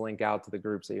chat this link out to the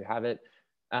group so you have it.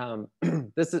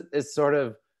 This is sort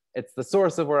of, it's the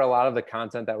source of where a lot of the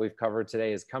content that we've covered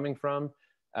today is coming from.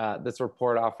 This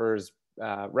report offers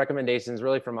recommendations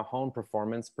really from a home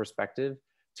performance perspective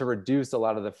to reduce a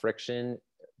lot of the friction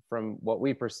from what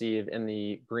we perceive in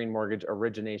the green mortgage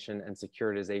origination and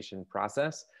securitization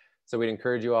process. So we'd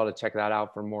encourage you all to check that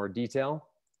out for more detail.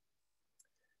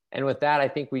 And with that, I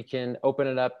think we can open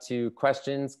it up to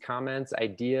questions, comments,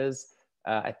 ideas.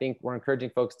 I think we're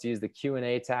encouraging folks to use the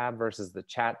Q&A tab versus the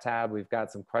chat tab. We've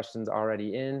got some questions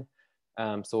already in.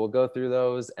 So we'll go through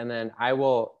those, and then I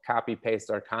will copy paste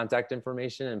our contact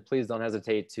information, and please don't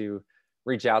hesitate to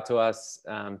reach out to us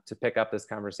to pick up this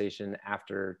conversation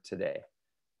after today.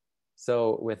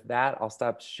 So with that, I'll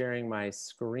stop sharing my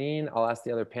screen. I'll ask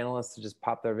the other panelists to just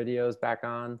pop their videos back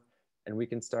on, and we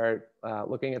can start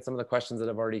looking at some of the questions that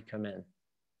have already come in.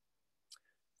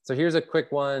 So here's a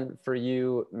quick one for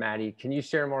you, Maddie. Can you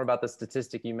share more about the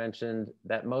statistic you mentioned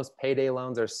that most payday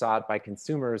loans are sought by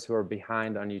consumers who are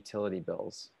behind on utility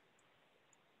bills?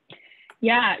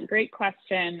 Yeah, great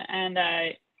question. And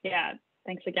yeah,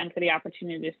 thanks again for the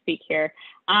opportunity to speak here.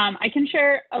 I can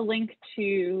share a link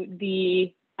to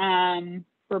the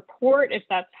report if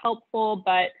that's helpful,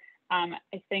 but I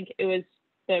think it was,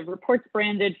 the report's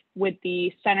branded with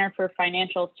the Center for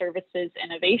Financial Services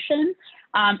Innovation,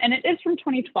 and it is from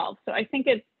 2012. So I think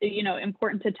it's, you know,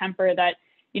 important to temper that,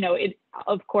 you know, it,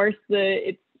 of course,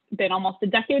 it's been almost a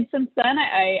decade since then.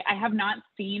 I have not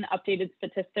seen updated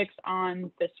statistics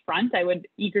on this front. I would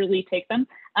eagerly take them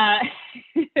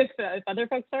if other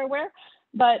folks are aware.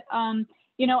 But,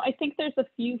 you know, I think there's a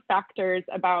few factors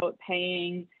about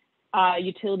paying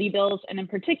utility bills, and in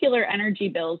particular energy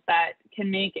bills, that can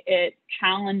make it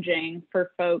challenging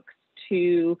for folks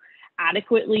to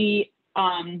adequately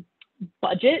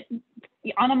budget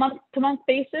on a month-to-month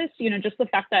basis. You know, just the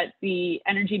fact that the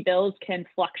energy bills can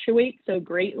fluctuate so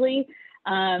greatly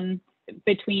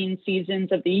between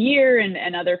seasons of the year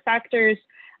and other factors.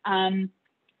 And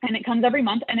it comes every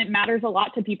month, and it matters a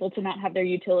lot to people to not have their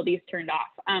utilities turned off.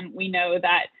 We know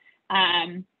that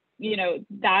you know,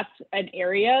 that's an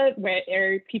area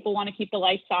where people want to keep the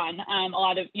lights on. A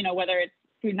lot of, you know, whether it's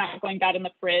food not going bad in the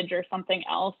fridge or something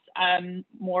else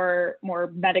more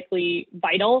medically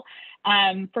vital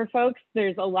for folks.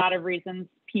 There's a lot of reasons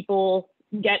people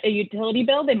get a utility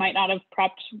bill. They might not have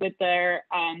prepped with their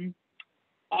on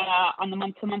the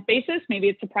month-to-month basis. Maybe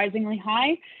it's surprisingly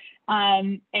high,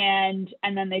 and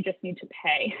then they just need to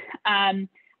pay.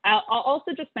 I'll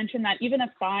also just mention that even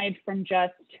aside from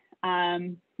just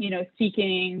you know,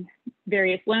 seeking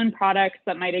various loan products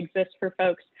that might exist for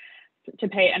folks to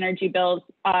pay energy bills,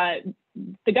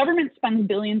 the government spends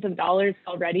billions of dollars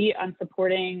already on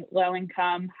supporting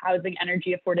low-income housing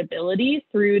energy affordability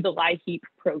through the LIHEAP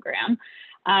program.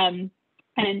 And,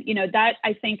 you know, that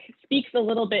I think speaks a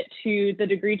little bit to the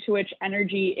degree to which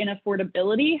energy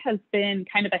inaffordability has been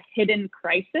kind of a hidden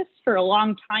crisis for a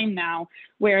long time now,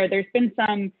 where there's been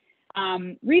some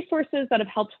resources that have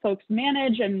helped folks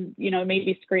manage and, you know,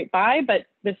 maybe scrape by, but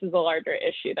this is a larger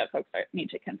issue that folks need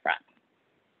to confront.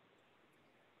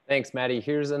 Thanks, Maddie.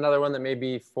 Here's another one that may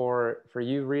be for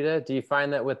you, Rita. Do you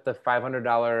find that with the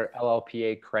 $500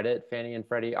 LLPA credit Fannie and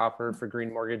Freddie offer for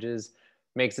green mortgages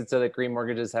makes it so that green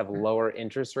mortgages have lower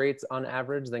interest rates on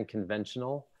average than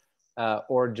conventional,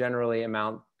 or generally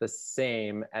amount the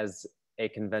same as a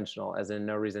conventional, as in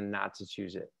no reason not to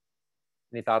choose it?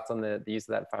 Any thoughts on the use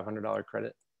of that $500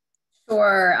 credit?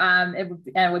 Sure.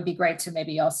 It would be great to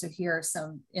maybe also hear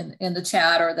some in the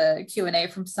chat or the Q&A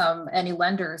from any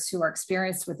lenders who are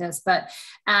experienced with this. But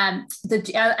I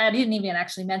didn't even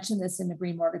actually mention this in the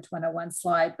Green Mortgage 101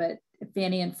 slide, but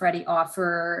Fannie and Freddie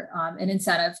offer an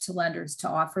incentive to lenders to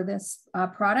offer this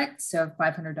product, so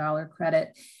 $500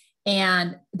 credit.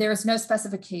 And there's no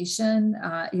specification,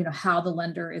 you know, how the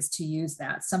lender is to use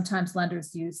that. Sometimes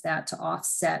lenders use that to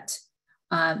offset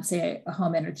say a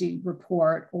home energy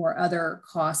report or other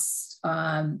costs,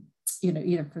 you know,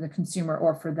 either for the consumer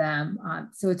or for them.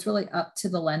 So it's really up to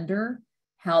the lender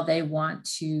how they want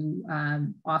to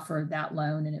offer that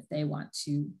loan and if they want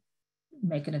to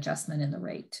make an adjustment in the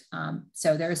rate.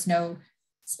 So there's no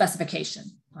specification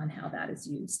on how that is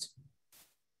used.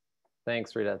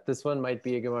 Thanks, Rita. This one might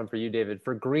be a good one for you, David.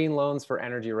 For green loans for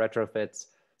energy retrofits,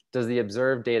 does the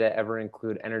observed data ever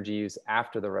include energy use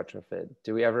after the retrofit?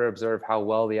 Do we ever observe how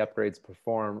well the upgrades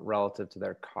perform relative to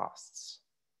their costs?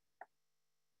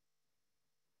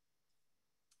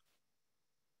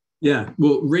 Yeah,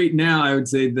 well, right now I would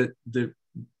say that the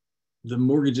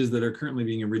mortgages that are currently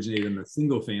being originated on the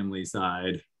single family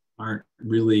side aren't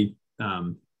really,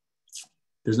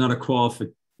 there's not a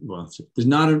there's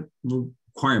not a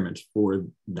requirement for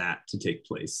that to take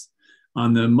place.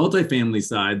 On the multifamily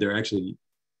side, there actually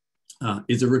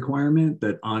is a requirement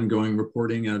that ongoing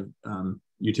reporting of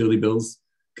utility bills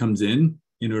comes in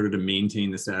order to maintain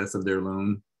the status of their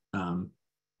loan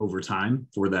over time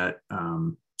for that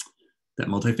that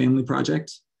multifamily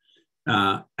project.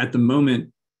 At the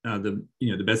moment,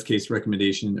 the best case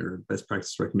recommendation or best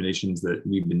practice recommendations that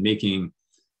we've been making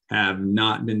have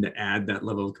not been to add that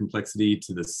level of complexity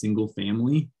to the single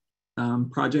family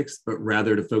projects, but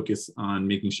rather to focus on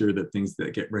making sure that things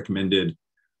that get recommended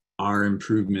are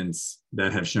improvements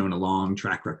that have shown a long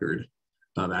track record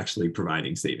of actually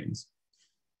providing savings.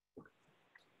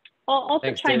 I'll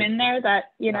also chime in there that,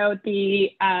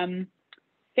 the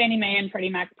Fannie Mae and Freddie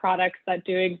Mac products that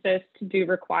do exist do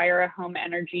require a home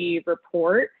energy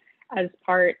report as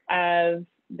part of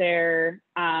their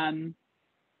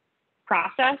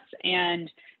process.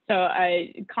 And so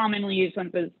commonly used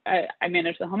ones is I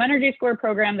manage the home energy score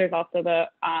program. There's also the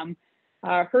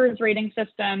HERS rating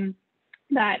system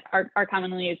that are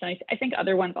commonly used. And I think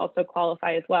other ones also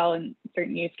qualify as well in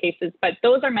certain use cases, but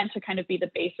those are meant to kind of be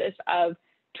the basis of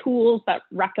tools that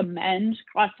recommend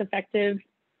cost-effective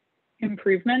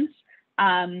improvements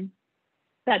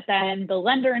that then the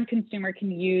lender and consumer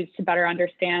can use to better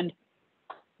understand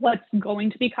what's going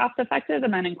to be cost effective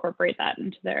and then incorporate that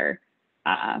into their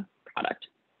product.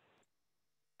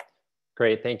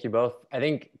 Great, thank you both. I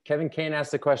think Kevin Kane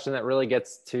asked a question that really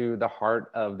gets to the heart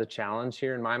of the challenge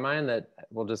here in my mind that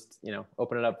we'll just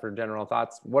open it up for general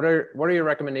thoughts. What are your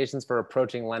recommendations for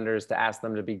approaching lenders to ask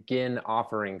them to begin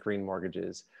offering green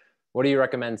mortgages? What do you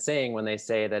recommend saying when they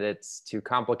say that it's too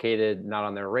complicated, not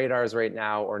on their radars right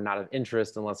now, or not of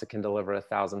interest unless it can deliver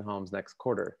 1,000 homes next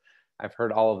quarter? I've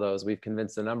heard all of those. We've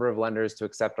convinced a number of lenders to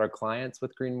accept our clients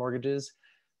with green mortgages,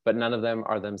 but none of them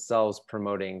are themselves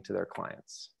promoting to their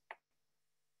clients.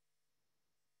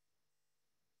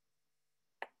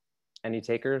 Any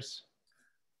takers?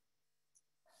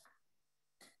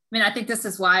 I mean, I think this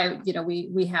is why,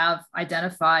 we have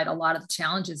identified a lot of the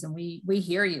challenges, and we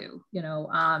hear you,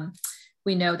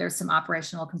 we know there's some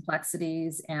operational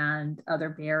complexities and other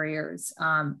barriers,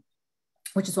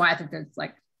 which is why I think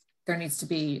there needs to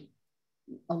be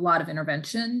a lot of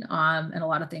intervention and a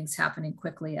lot of things happening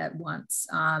quickly at once.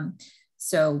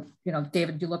 So,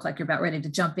 David, you look like you're about ready to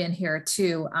jump in here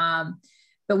too.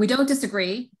 But we don't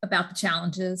disagree about the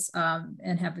challenges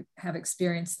and have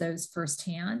experienced those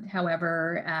firsthand.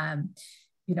 However,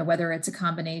 whether it's a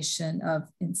combination of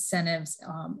incentives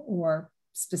or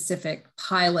specific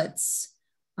pilots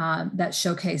that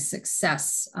showcase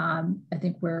success, I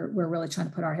think we're really trying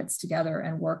to put our heads together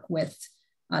and work with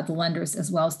the lenders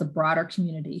as well as the broader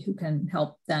community who can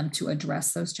help them to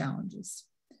address those challenges.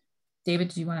 David,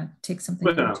 do you want to take something?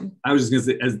 I was just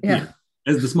going to say,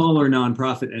 as the smaller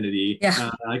nonprofit entity,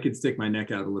 I could stick my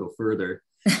neck out a little further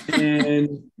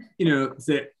and,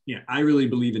 say, I really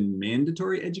believe in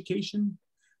mandatory education,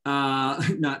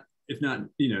 not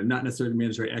necessarily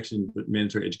mandatory action, but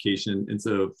mandatory education. And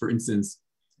so, for instance,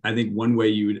 I think one way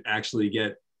you would actually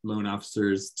get loan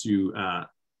officers to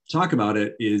talk about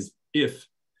it is if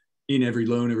in every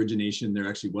loan origination, there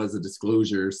actually was a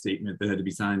disclosure statement that had to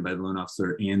be signed by the loan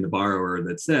officer and the borrower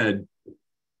that said,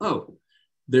 oh,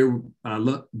 their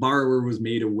borrower was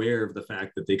made aware of the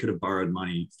fact that they could have borrowed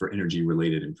money for energy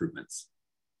related improvements.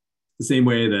 The same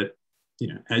way that,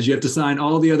 as you have to sign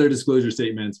all the other disclosure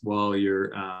statements while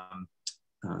you're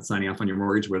signing off on your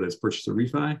mortgage, whether it's purchase or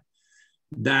refi,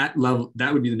 that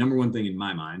would be the number one thing in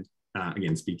my mind,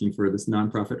 again, speaking for this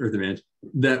nonprofit Earth Advantage,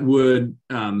 that would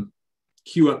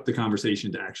cue up the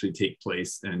conversation to actually take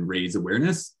place and raise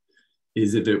awareness,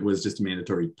 is if it was just a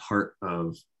mandatory part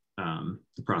of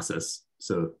the process.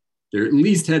 So there at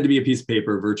least had to be a piece of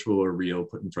paper, virtual or real,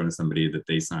 put in front of somebody that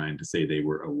they signed to say they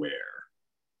were aware.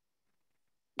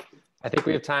 I think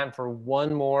we have time for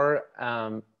one more.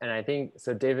 And I think,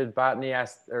 so David Botany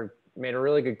made a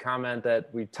really good comment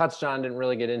that we touched on, didn't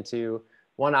really get into.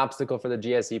 One obstacle for the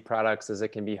GSE products is it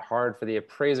can be hard for the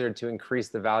appraiser to increase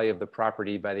the value of the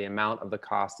property by the amount of the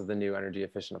cost of the new energy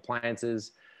efficient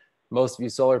appliances. Most view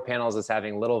solar panels as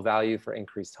having little value for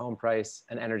increased home price.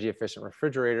 An energy efficient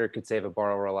refrigerator could save a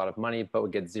borrower a lot of money, but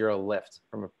would get zero lift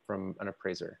from an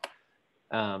appraiser.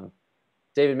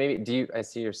 David, maybe I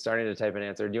see you're starting to type an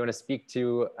answer. Do you want to speak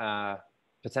to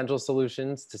potential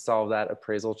solutions to solve that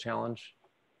appraisal challenge?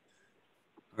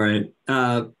 All right.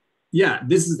 Yeah,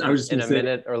 I was just in going to a say,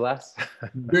 minute or less.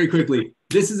 very quickly,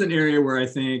 this is an area where I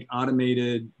think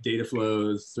automated data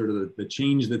flows, sort of the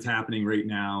change that's happening right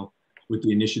now with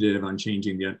the initiative on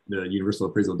changing the universal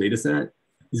appraisal data set,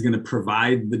 is going to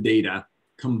provide the data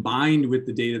combined with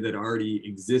the data that already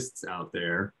exists out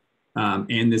there,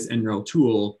 and this NREL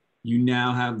tool. You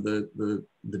now have the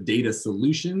data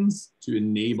solutions to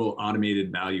enable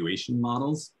automated valuation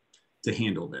models to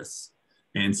handle this.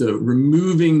 And so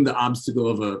removing the obstacle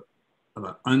of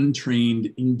an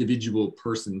untrained individual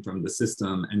person from the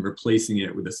system and replacing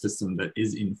it with a system that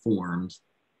is informed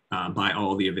by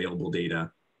all the available data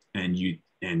and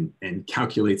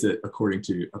calculates it according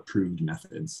to approved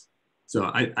methods.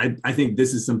 So I think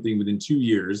this is something within 2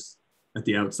 years at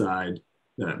the outside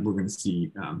that we're going to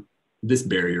see this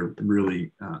barrier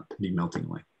really be melting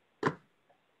away.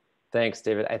 Thanks,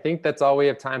 David. I think that's all we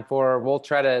have time for. We'll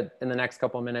try to, in the next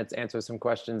couple of minutes, answer some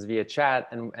questions via chat,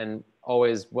 and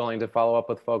always willing to follow up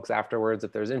with folks afterwards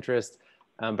if there's interest.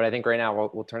 But I think right now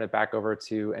we'll turn it back over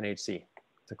to NHC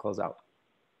to close out.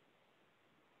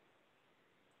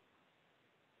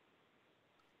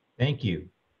 Thank you.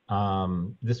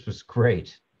 This was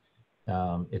great.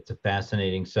 It's a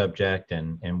fascinating subject,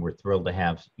 and we're thrilled to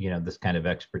have this kind of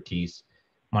expertise.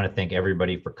 I want to thank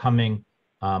everybody for coming.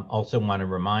 Also want to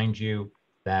remind you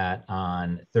that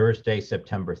on Thursday,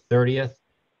 September 30th,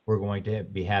 we're going to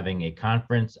be having a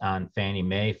conference on Fannie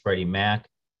Mae, Freddie Mac,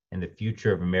 and the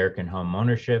future of American home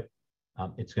ownership.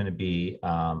 It's going to be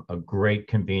a great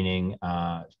convening,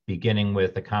 beginning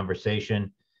with a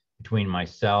conversation between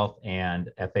myself and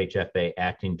FHFA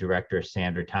Acting Director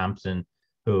Sandra Thompson,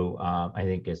 who I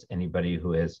think, as anybody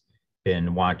who has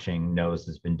been watching knows,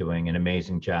 has been doing an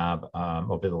amazing job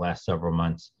over the last several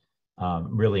months,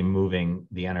 really moving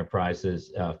the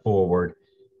enterprises forward.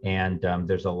 And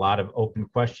there's a lot of open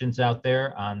questions out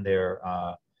there on their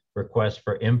request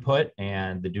for input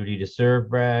and the duty to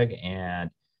serve reg,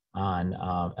 and on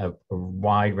a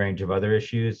wide range of other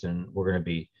issues. And we're going to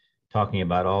be talking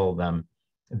about all of them.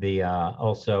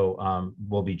 Also,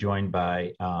 we'll be joined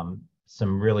by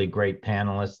some really great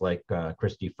panelists like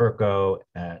Christy Furco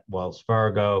at Wells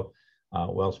Fargo.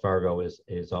 Wells Fargo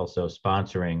is also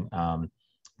sponsoring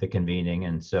the convening,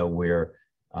 and so we're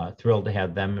thrilled to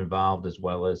have them involved, as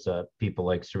well as people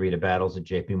like Sarita Battles at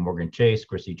JP Morgan Chase,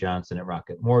 Chrissy Johnson at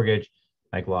Rocket Mortgage,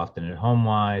 Mike Lofton at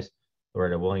HomeWise,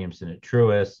 Loretta Williamson at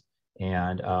Truist,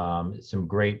 and some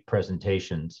great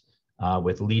presentations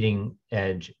with leading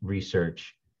edge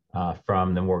research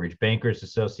from the Mortgage Bankers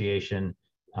Association,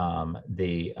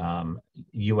 the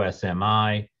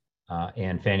USMI,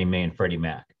 and Fannie Mae and Freddie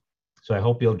Mac. So I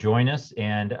hope you'll join us,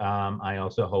 and I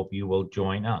also hope you will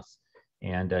join us,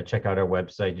 and check out our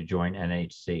website to join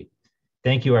NHC.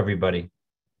 Thank you, everybody.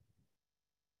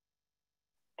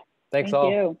 Thanks all.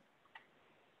 Thank you.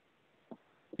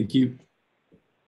 Thank you.